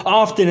so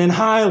often and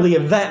highly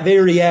of that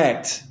very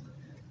act.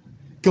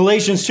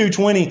 Galatians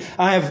 2:20,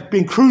 I have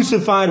been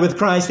crucified with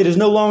Christ. It is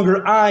no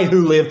longer I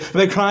who live,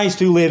 but Christ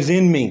who lives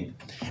in me.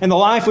 And the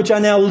life which I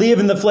now live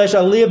in the flesh,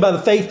 I live by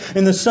the faith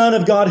in the Son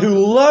of God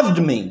who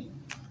loved me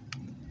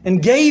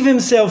and gave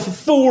himself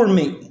for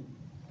me.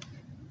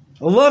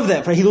 I love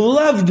that phrase. He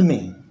loved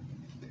me.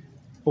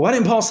 Well, why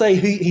didn't Paul say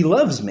he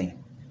loves me?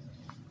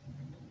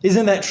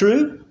 Isn't that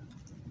true?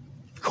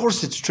 Of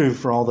course it's true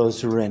for all those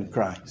who are in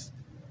Christ.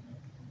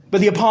 But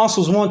the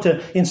apostles want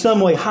to, in some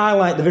way,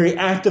 highlight the very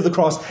act of the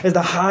cross as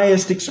the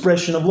highest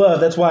expression of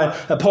love. That's why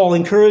Paul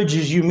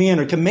encourages you men,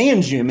 or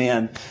commands you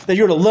men, that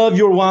you're to love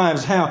your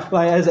wives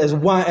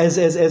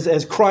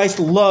as Christ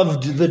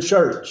loved the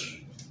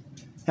church,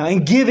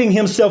 and giving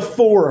himself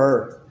for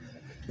her.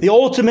 The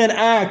ultimate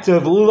act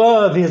of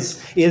love is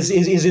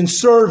in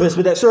service,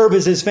 but that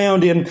service is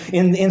found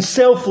in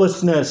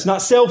selflessness,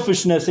 not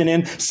selfishness, and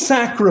in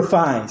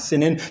sacrifice,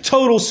 and in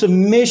total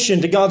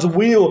submission to God's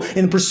will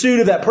in pursuit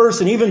of that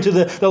person, even to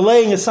the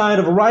laying aside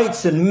of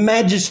rights and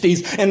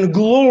majesties and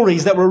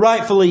glories that were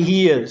rightfully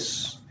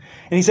His.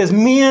 And He says,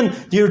 men,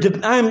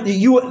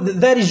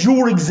 that is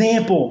your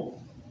example.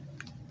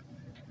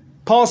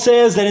 Paul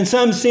says that in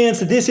some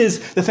sense that this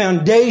is the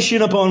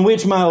foundation upon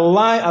which my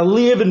life, I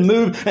live and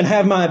move and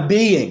have my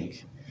being.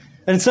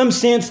 And in some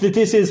sense that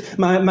this is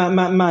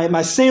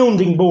my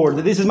sounding board,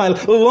 that this is my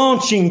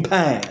launching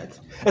pad.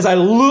 As I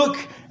look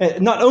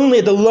not only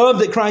at the love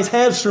that Christ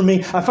has for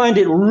me, I find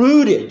it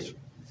rooted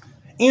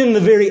in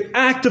the very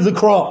act of the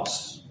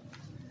cross.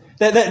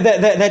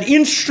 That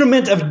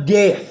instrument of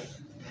death.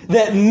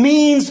 That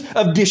means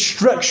of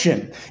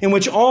destruction in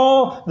which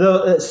all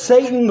the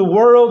Satan, the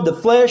world, the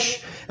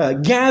flesh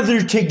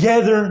gather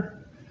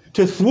together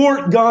to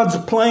thwart God's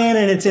plan.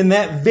 And it's in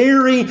that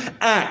very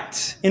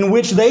act in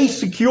which they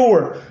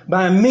secure,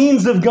 by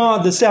means of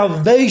God, the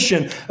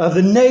salvation of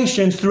the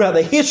nations throughout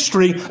the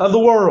history of the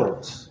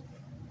world.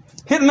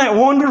 Isn't that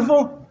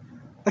wonderful?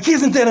 Like,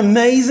 isn't that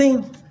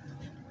amazing?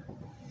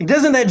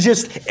 Doesn't that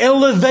just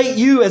elevate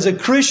you as a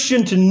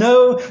Christian to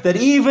know that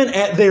even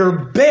at their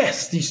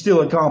best, He still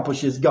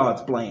accomplishes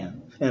God's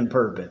plan and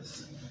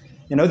purpose?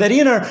 You know, that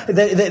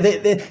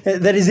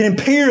that is an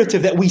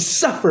imperative that we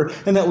suffer,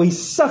 and that we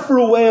suffer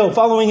well,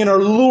 following in our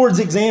Lord's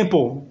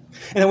example.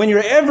 And that when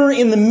you're ever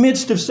in the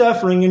midst of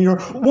suffering and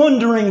you're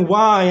wondering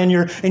why and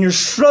you're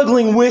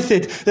struggling with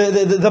it,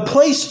 the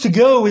place to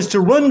go is to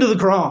run to the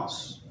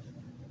cross.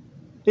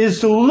 It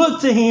is to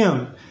look to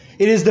Him.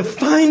 It is to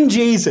find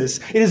Jesus.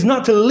 It is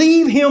not to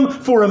leave Him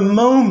for a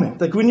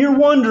moment. Like when you're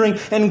wondering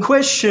and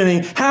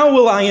questioning, how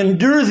will I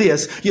endure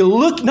this? You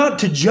look not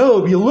to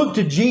Job, you look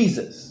to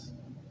Jesus.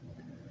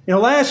 You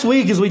know, last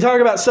week as we talked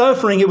about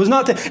suffering, it was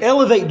not to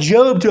elevate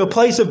Job to a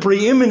place of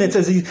preeminence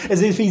as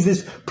if he's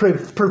this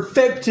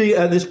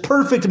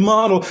perfect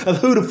model of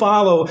who to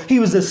follow. He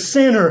was a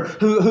sinner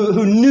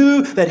who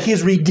knew that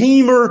his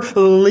Redeemer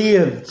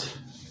lived.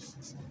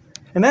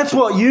 And that's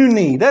what you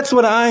need. That's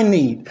what I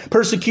need.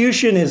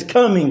 Persecution is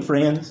coming,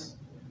 friends.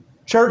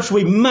 Church,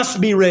 we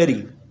must be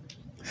ready.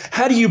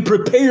 How do you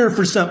prepare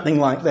for something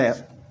like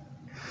that?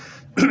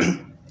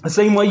 The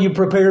same way you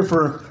prepare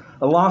for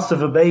a loss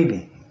of a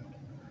baby,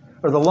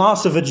 or the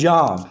loss of a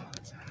job,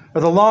 or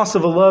the loss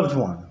of a loved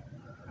one,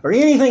 or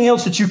anything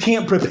else that you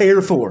can't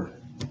prepare for.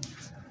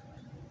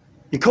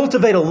 You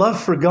cultivate a love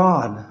for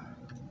God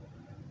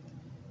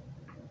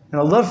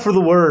and a love for the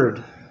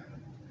Word,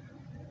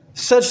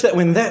 such that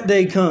when that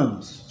day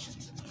comes,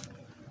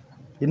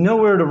 you know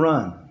where to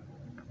run.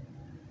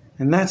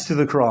 And that's to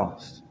the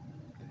cross.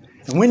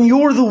 And when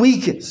you're the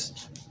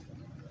weakest,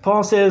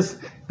 Paul says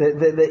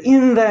that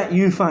in that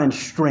you find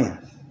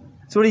strength.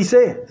 That's what he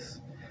says.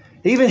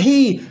 Even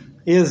he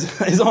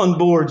is on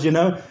board, you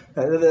know.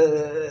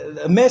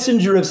 The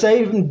messenger of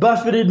Satan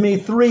buffeted me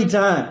 3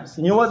 times.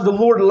 And you know what? The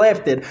Lord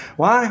left it.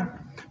 Why?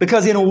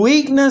 Because in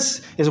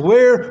weakness is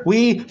where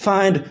we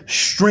find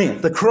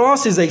strength. The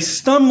cross is a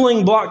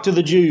stumbling block to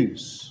the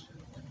Jews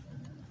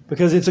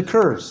because it's a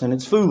curse and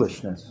it's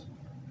foolishness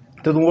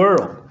to the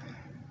world.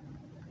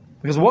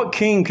 Because what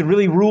king could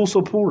really rule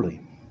so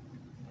poorly?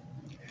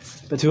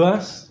 But to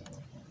us,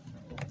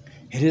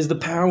 it is the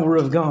power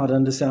of God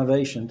unto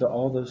salvation to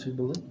all those who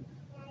believe.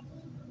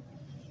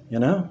 You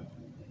know?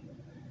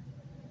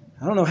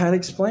 I don't know how to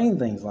explain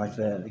things like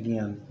that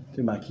again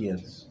to my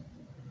kids.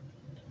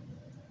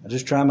 I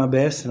just try my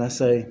best and I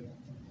say,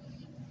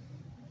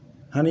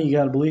 honey, you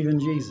got to believe in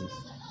Jesus.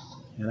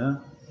 You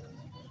know?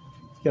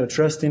 You got to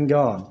trust in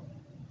God.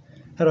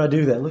 How do I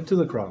do that? Look to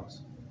the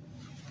cross.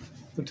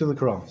 Look to the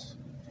cross.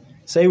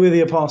 Say with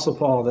the Apostle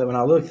Paul that when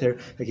I look there,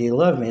 like He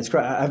loved me.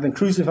 I've been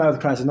crucified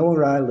with Christ, and no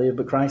longer I live,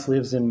 but Christ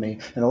lives in me.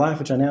 And the life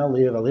which I now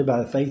live, I live by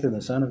the faith in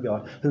the Son of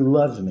God who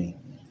loved me.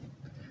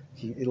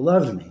 He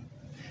loved me.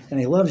 And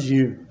He loves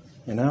you,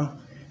 you know.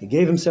 He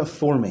gave Himself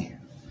for me.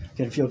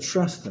 And if you'll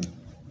trust Him,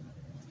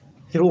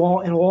 it'll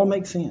all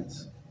make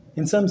sense.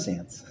 In some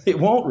sense. It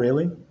won't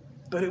really,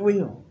 but it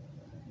will.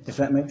 If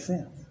that makes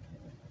sense.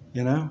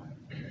 You know?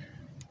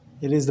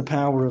 It is the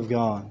power of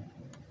God.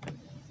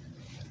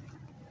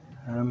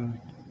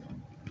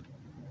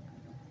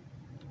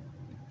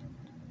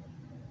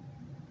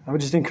 I would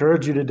just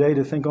encourage you today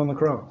to think on the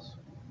cross.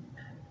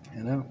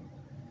 You know?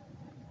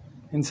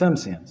 In some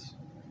sense.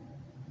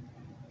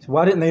 So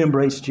why didn't they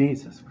embrace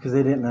Jesus? Because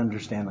they didn't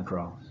understand the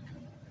cross.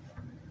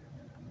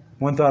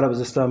 One thought it was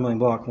a stumbling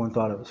block. One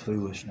thought it was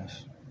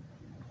foolishness.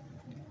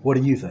 What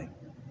do you think?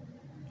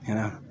 You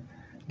know?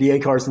 D.A.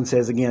 Carson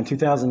says again,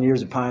 2,000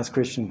 years of pious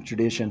Christian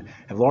tradition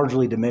have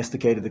largely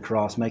domesticated the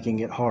cross, making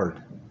it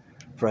hard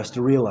for us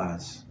to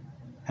realize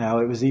how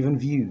it was even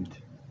viewed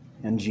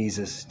in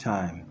Jesus'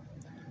 time.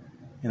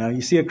 You know,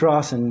 you see a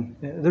cross and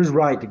there's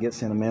right to get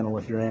sentimental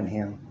if you're in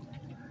Him.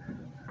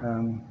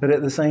 But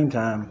at the same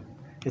time,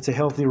 it's a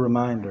healthy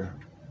reminder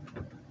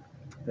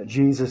that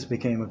Jesus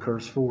became a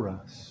curse for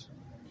us.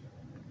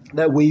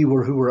 That we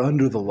who were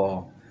under the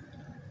law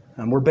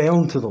And we're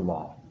bound to the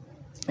law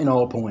in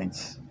all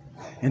points.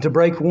 And to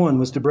break one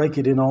was to break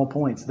it in all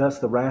points. Thus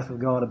the wrath of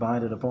God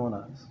abided upon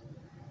us.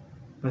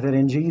 But that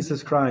in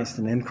Jesus Christ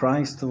and in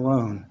Christ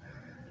alone,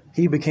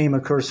 He became a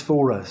curse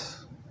for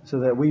us,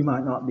 so that we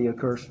might not be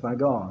accursed by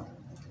God.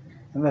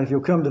 And that if you'll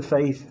come to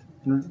faith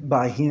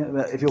by Him,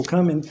 if you'll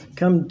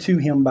come to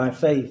Him by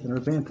faith and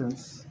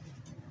repentance,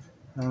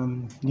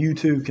 you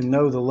too can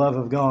know the love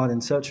of God in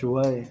such a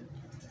way,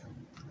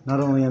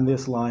 not only in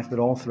this life, but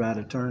all throughout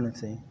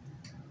eternity.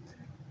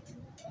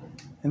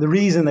 And the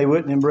reason they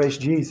wouldn't embrace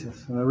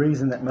Jesus, and the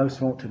reason that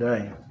most won't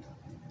today,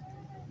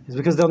 is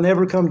because they'll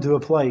never come to a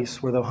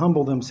place where they'll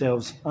humble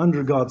themselves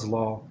under God's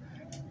law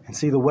and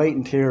see the weight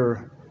and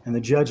terror and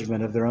the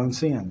judgment of their own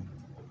sin.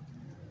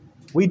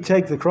 We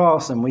take the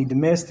cross and we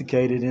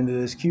domesticate it into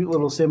this cute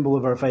little symbol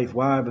of our faith.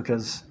 Why?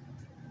 Because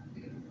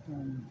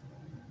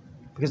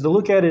to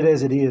look at it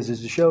as it is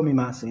to show me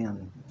my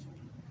sin.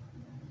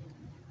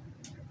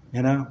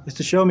 It's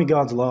to show me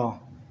God's law.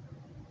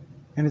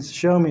 And it's to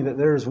show me that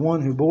there is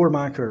one who bore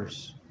my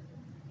curse.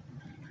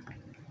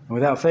 And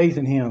without faith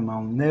in Him,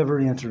 I'll never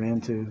enter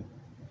into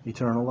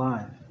eternal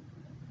life.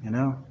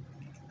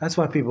 That's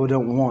why people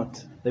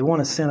they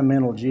want a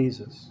sentimental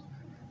Jesus.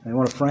 They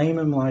want to frame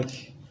Him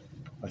like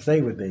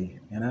they would be.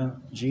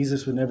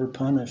 Jesus would never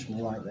punish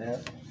me like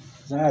that.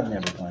 Because I'd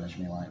never punish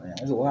me like that.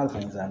 There's a lot of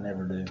things I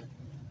never do,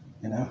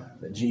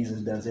 that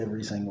Jesus does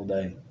every single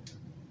day.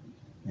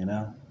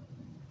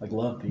 Like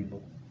love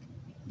people,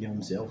 give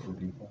Himself for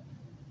people.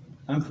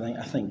 I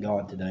thank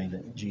God today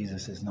that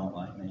Jesus is not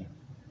like me.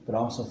 But I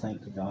also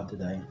thank God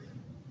today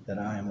that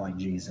I am like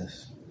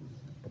Jesus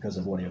because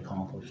of what He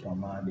accomplished on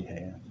my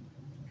behalf.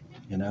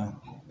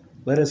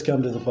 Let us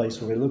come to the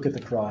place where we look at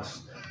the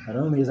cross not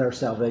only as our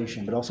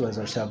salvation, but also as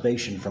our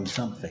salvation from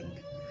something.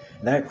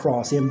 That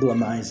cross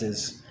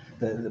emblemizes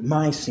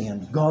my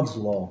sin, God's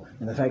law,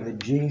 and the fact that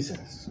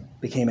Jesus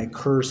became a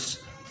curse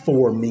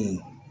for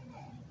me.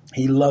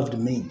 He loved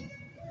me.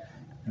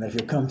 And if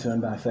you'll come to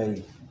Him by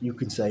faith, you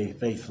can say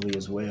faithfully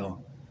as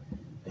well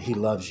that He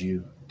loves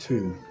you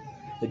too.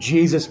 That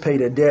Jesus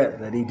paid a debt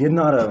that He did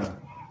not owe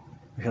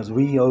because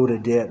we owed a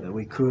debt that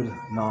we could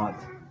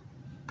not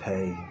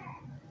pay.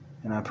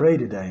 And I pray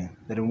today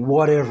that in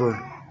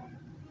whatever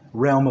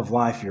realm of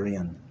life you're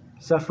in,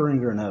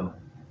 suffering or no,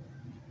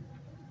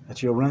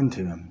 that you'll run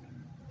to Him,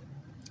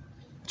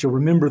 that you'll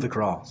remember the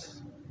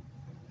cross,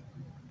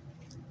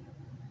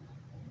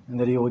 and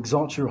that He'll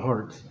exalt your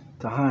heart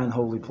to high and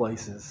holy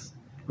places,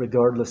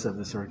 regardless of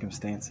the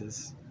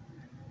circumstances.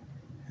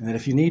 And that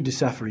if you need to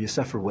suffer, you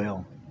suffer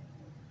well.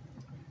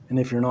 And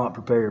if you're not,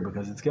 prepared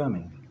because it's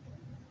coming.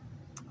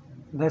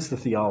 That's the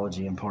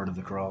theology and part of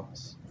the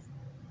cross.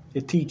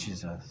 It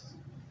teaches us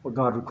what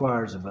God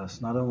requires of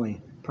us, not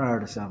only prior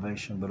to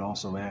salvation, but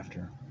also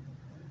after.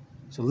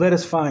 So let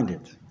us find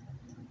it.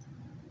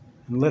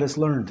 And let us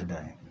learn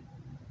today.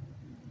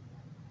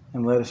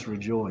 And let us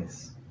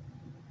rejoice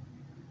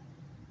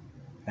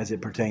as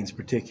it pertains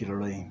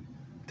particularly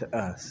to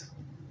us.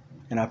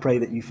 And I pray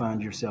that you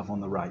find yourself on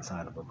the right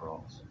side of the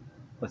cross.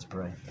 Let's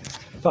pray.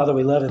 Father,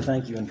 we love and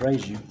thank You and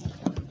praise You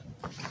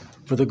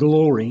for the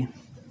glory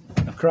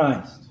of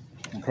Christ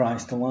and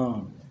Christ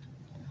alone.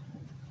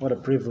 What a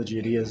privilege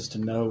it is to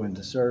know and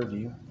to serve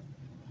You.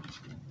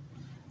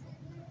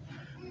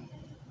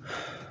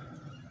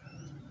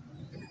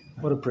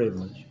 What a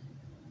privilege.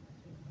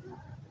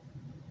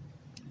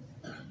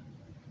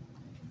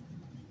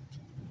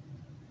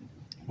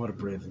 What a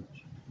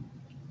privilege.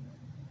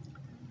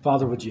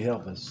 Father, would You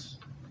help us?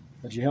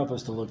 Would You help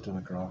us to look to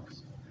the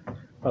cross?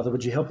 Father,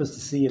 would You help us to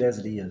see it as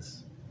it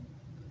is?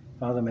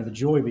 Father, may the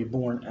joy be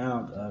born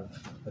out of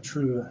a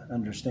true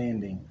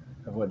understanding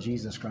of what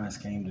Jesus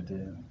Christ came to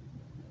do.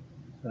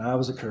 That I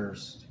was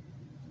accursed,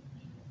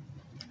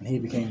 and He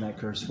became that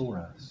curse for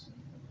us.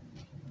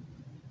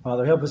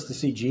 Father, help us to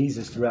see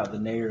Jesus throughout the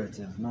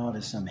narrative, not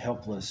as some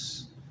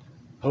helpless,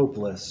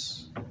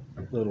 hopeless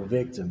little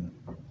victim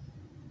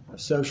of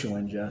social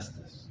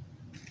injustice,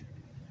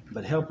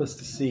 but help us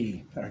to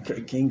see our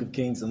great King of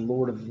Kings and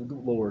Lord of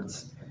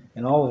Lords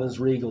in all of His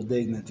regal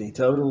dignity,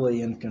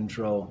 totally in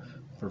control,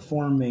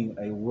 performing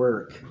a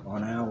work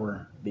on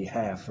our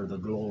behalf for the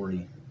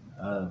glory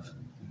of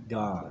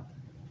God.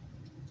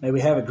 May we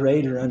have a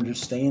greater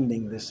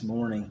understanding this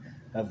morning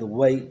of the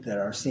weight that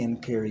our sin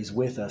carries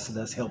with us, and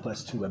thus help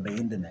us to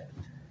abandon it.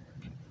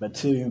 But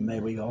too, may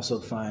we also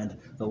find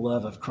the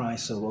love of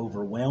Christ so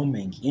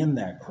overwhelming in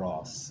that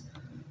cross,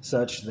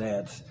 such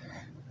that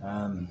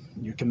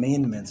Your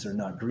commandments are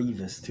not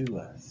grievous to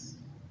us.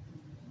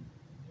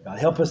 God,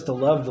 help us to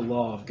love the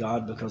law of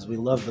God because we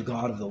love the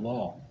God of the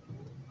law.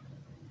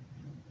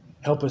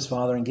 Help us,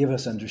 Father, and give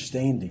us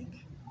understanding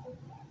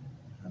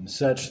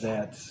such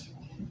that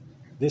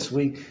this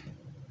week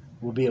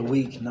will be a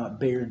week not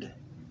bared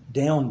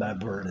down by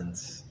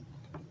burdens,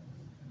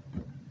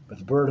 but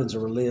the burdens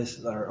are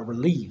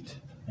relieved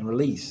and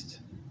released,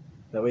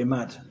 that we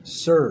might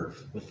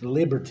serve with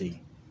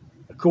liberty,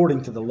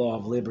 according to the law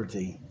of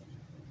liberty,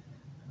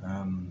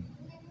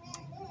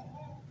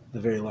 the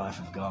very life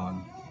of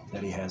God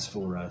that He has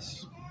for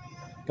us.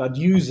 God,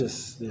 use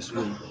us this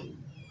week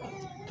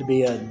to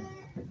be an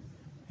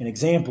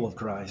example of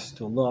Christ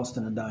to a lost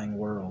and a dying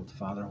world,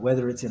 Father,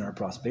 whether it's in our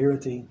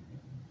prosperity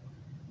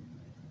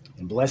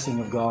and blessing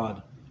of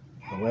God,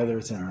 or whether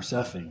it's in our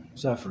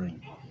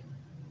suffering,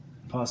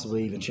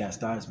 possibly even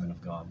chastisement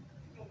of God.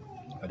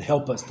 But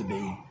help us to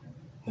be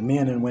the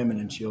men and women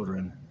and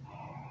children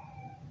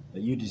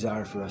that you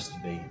desire for us to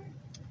be,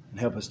 and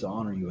help us to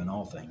honor you in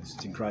all things.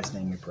 It's in Christ's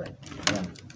name we pray. Amen.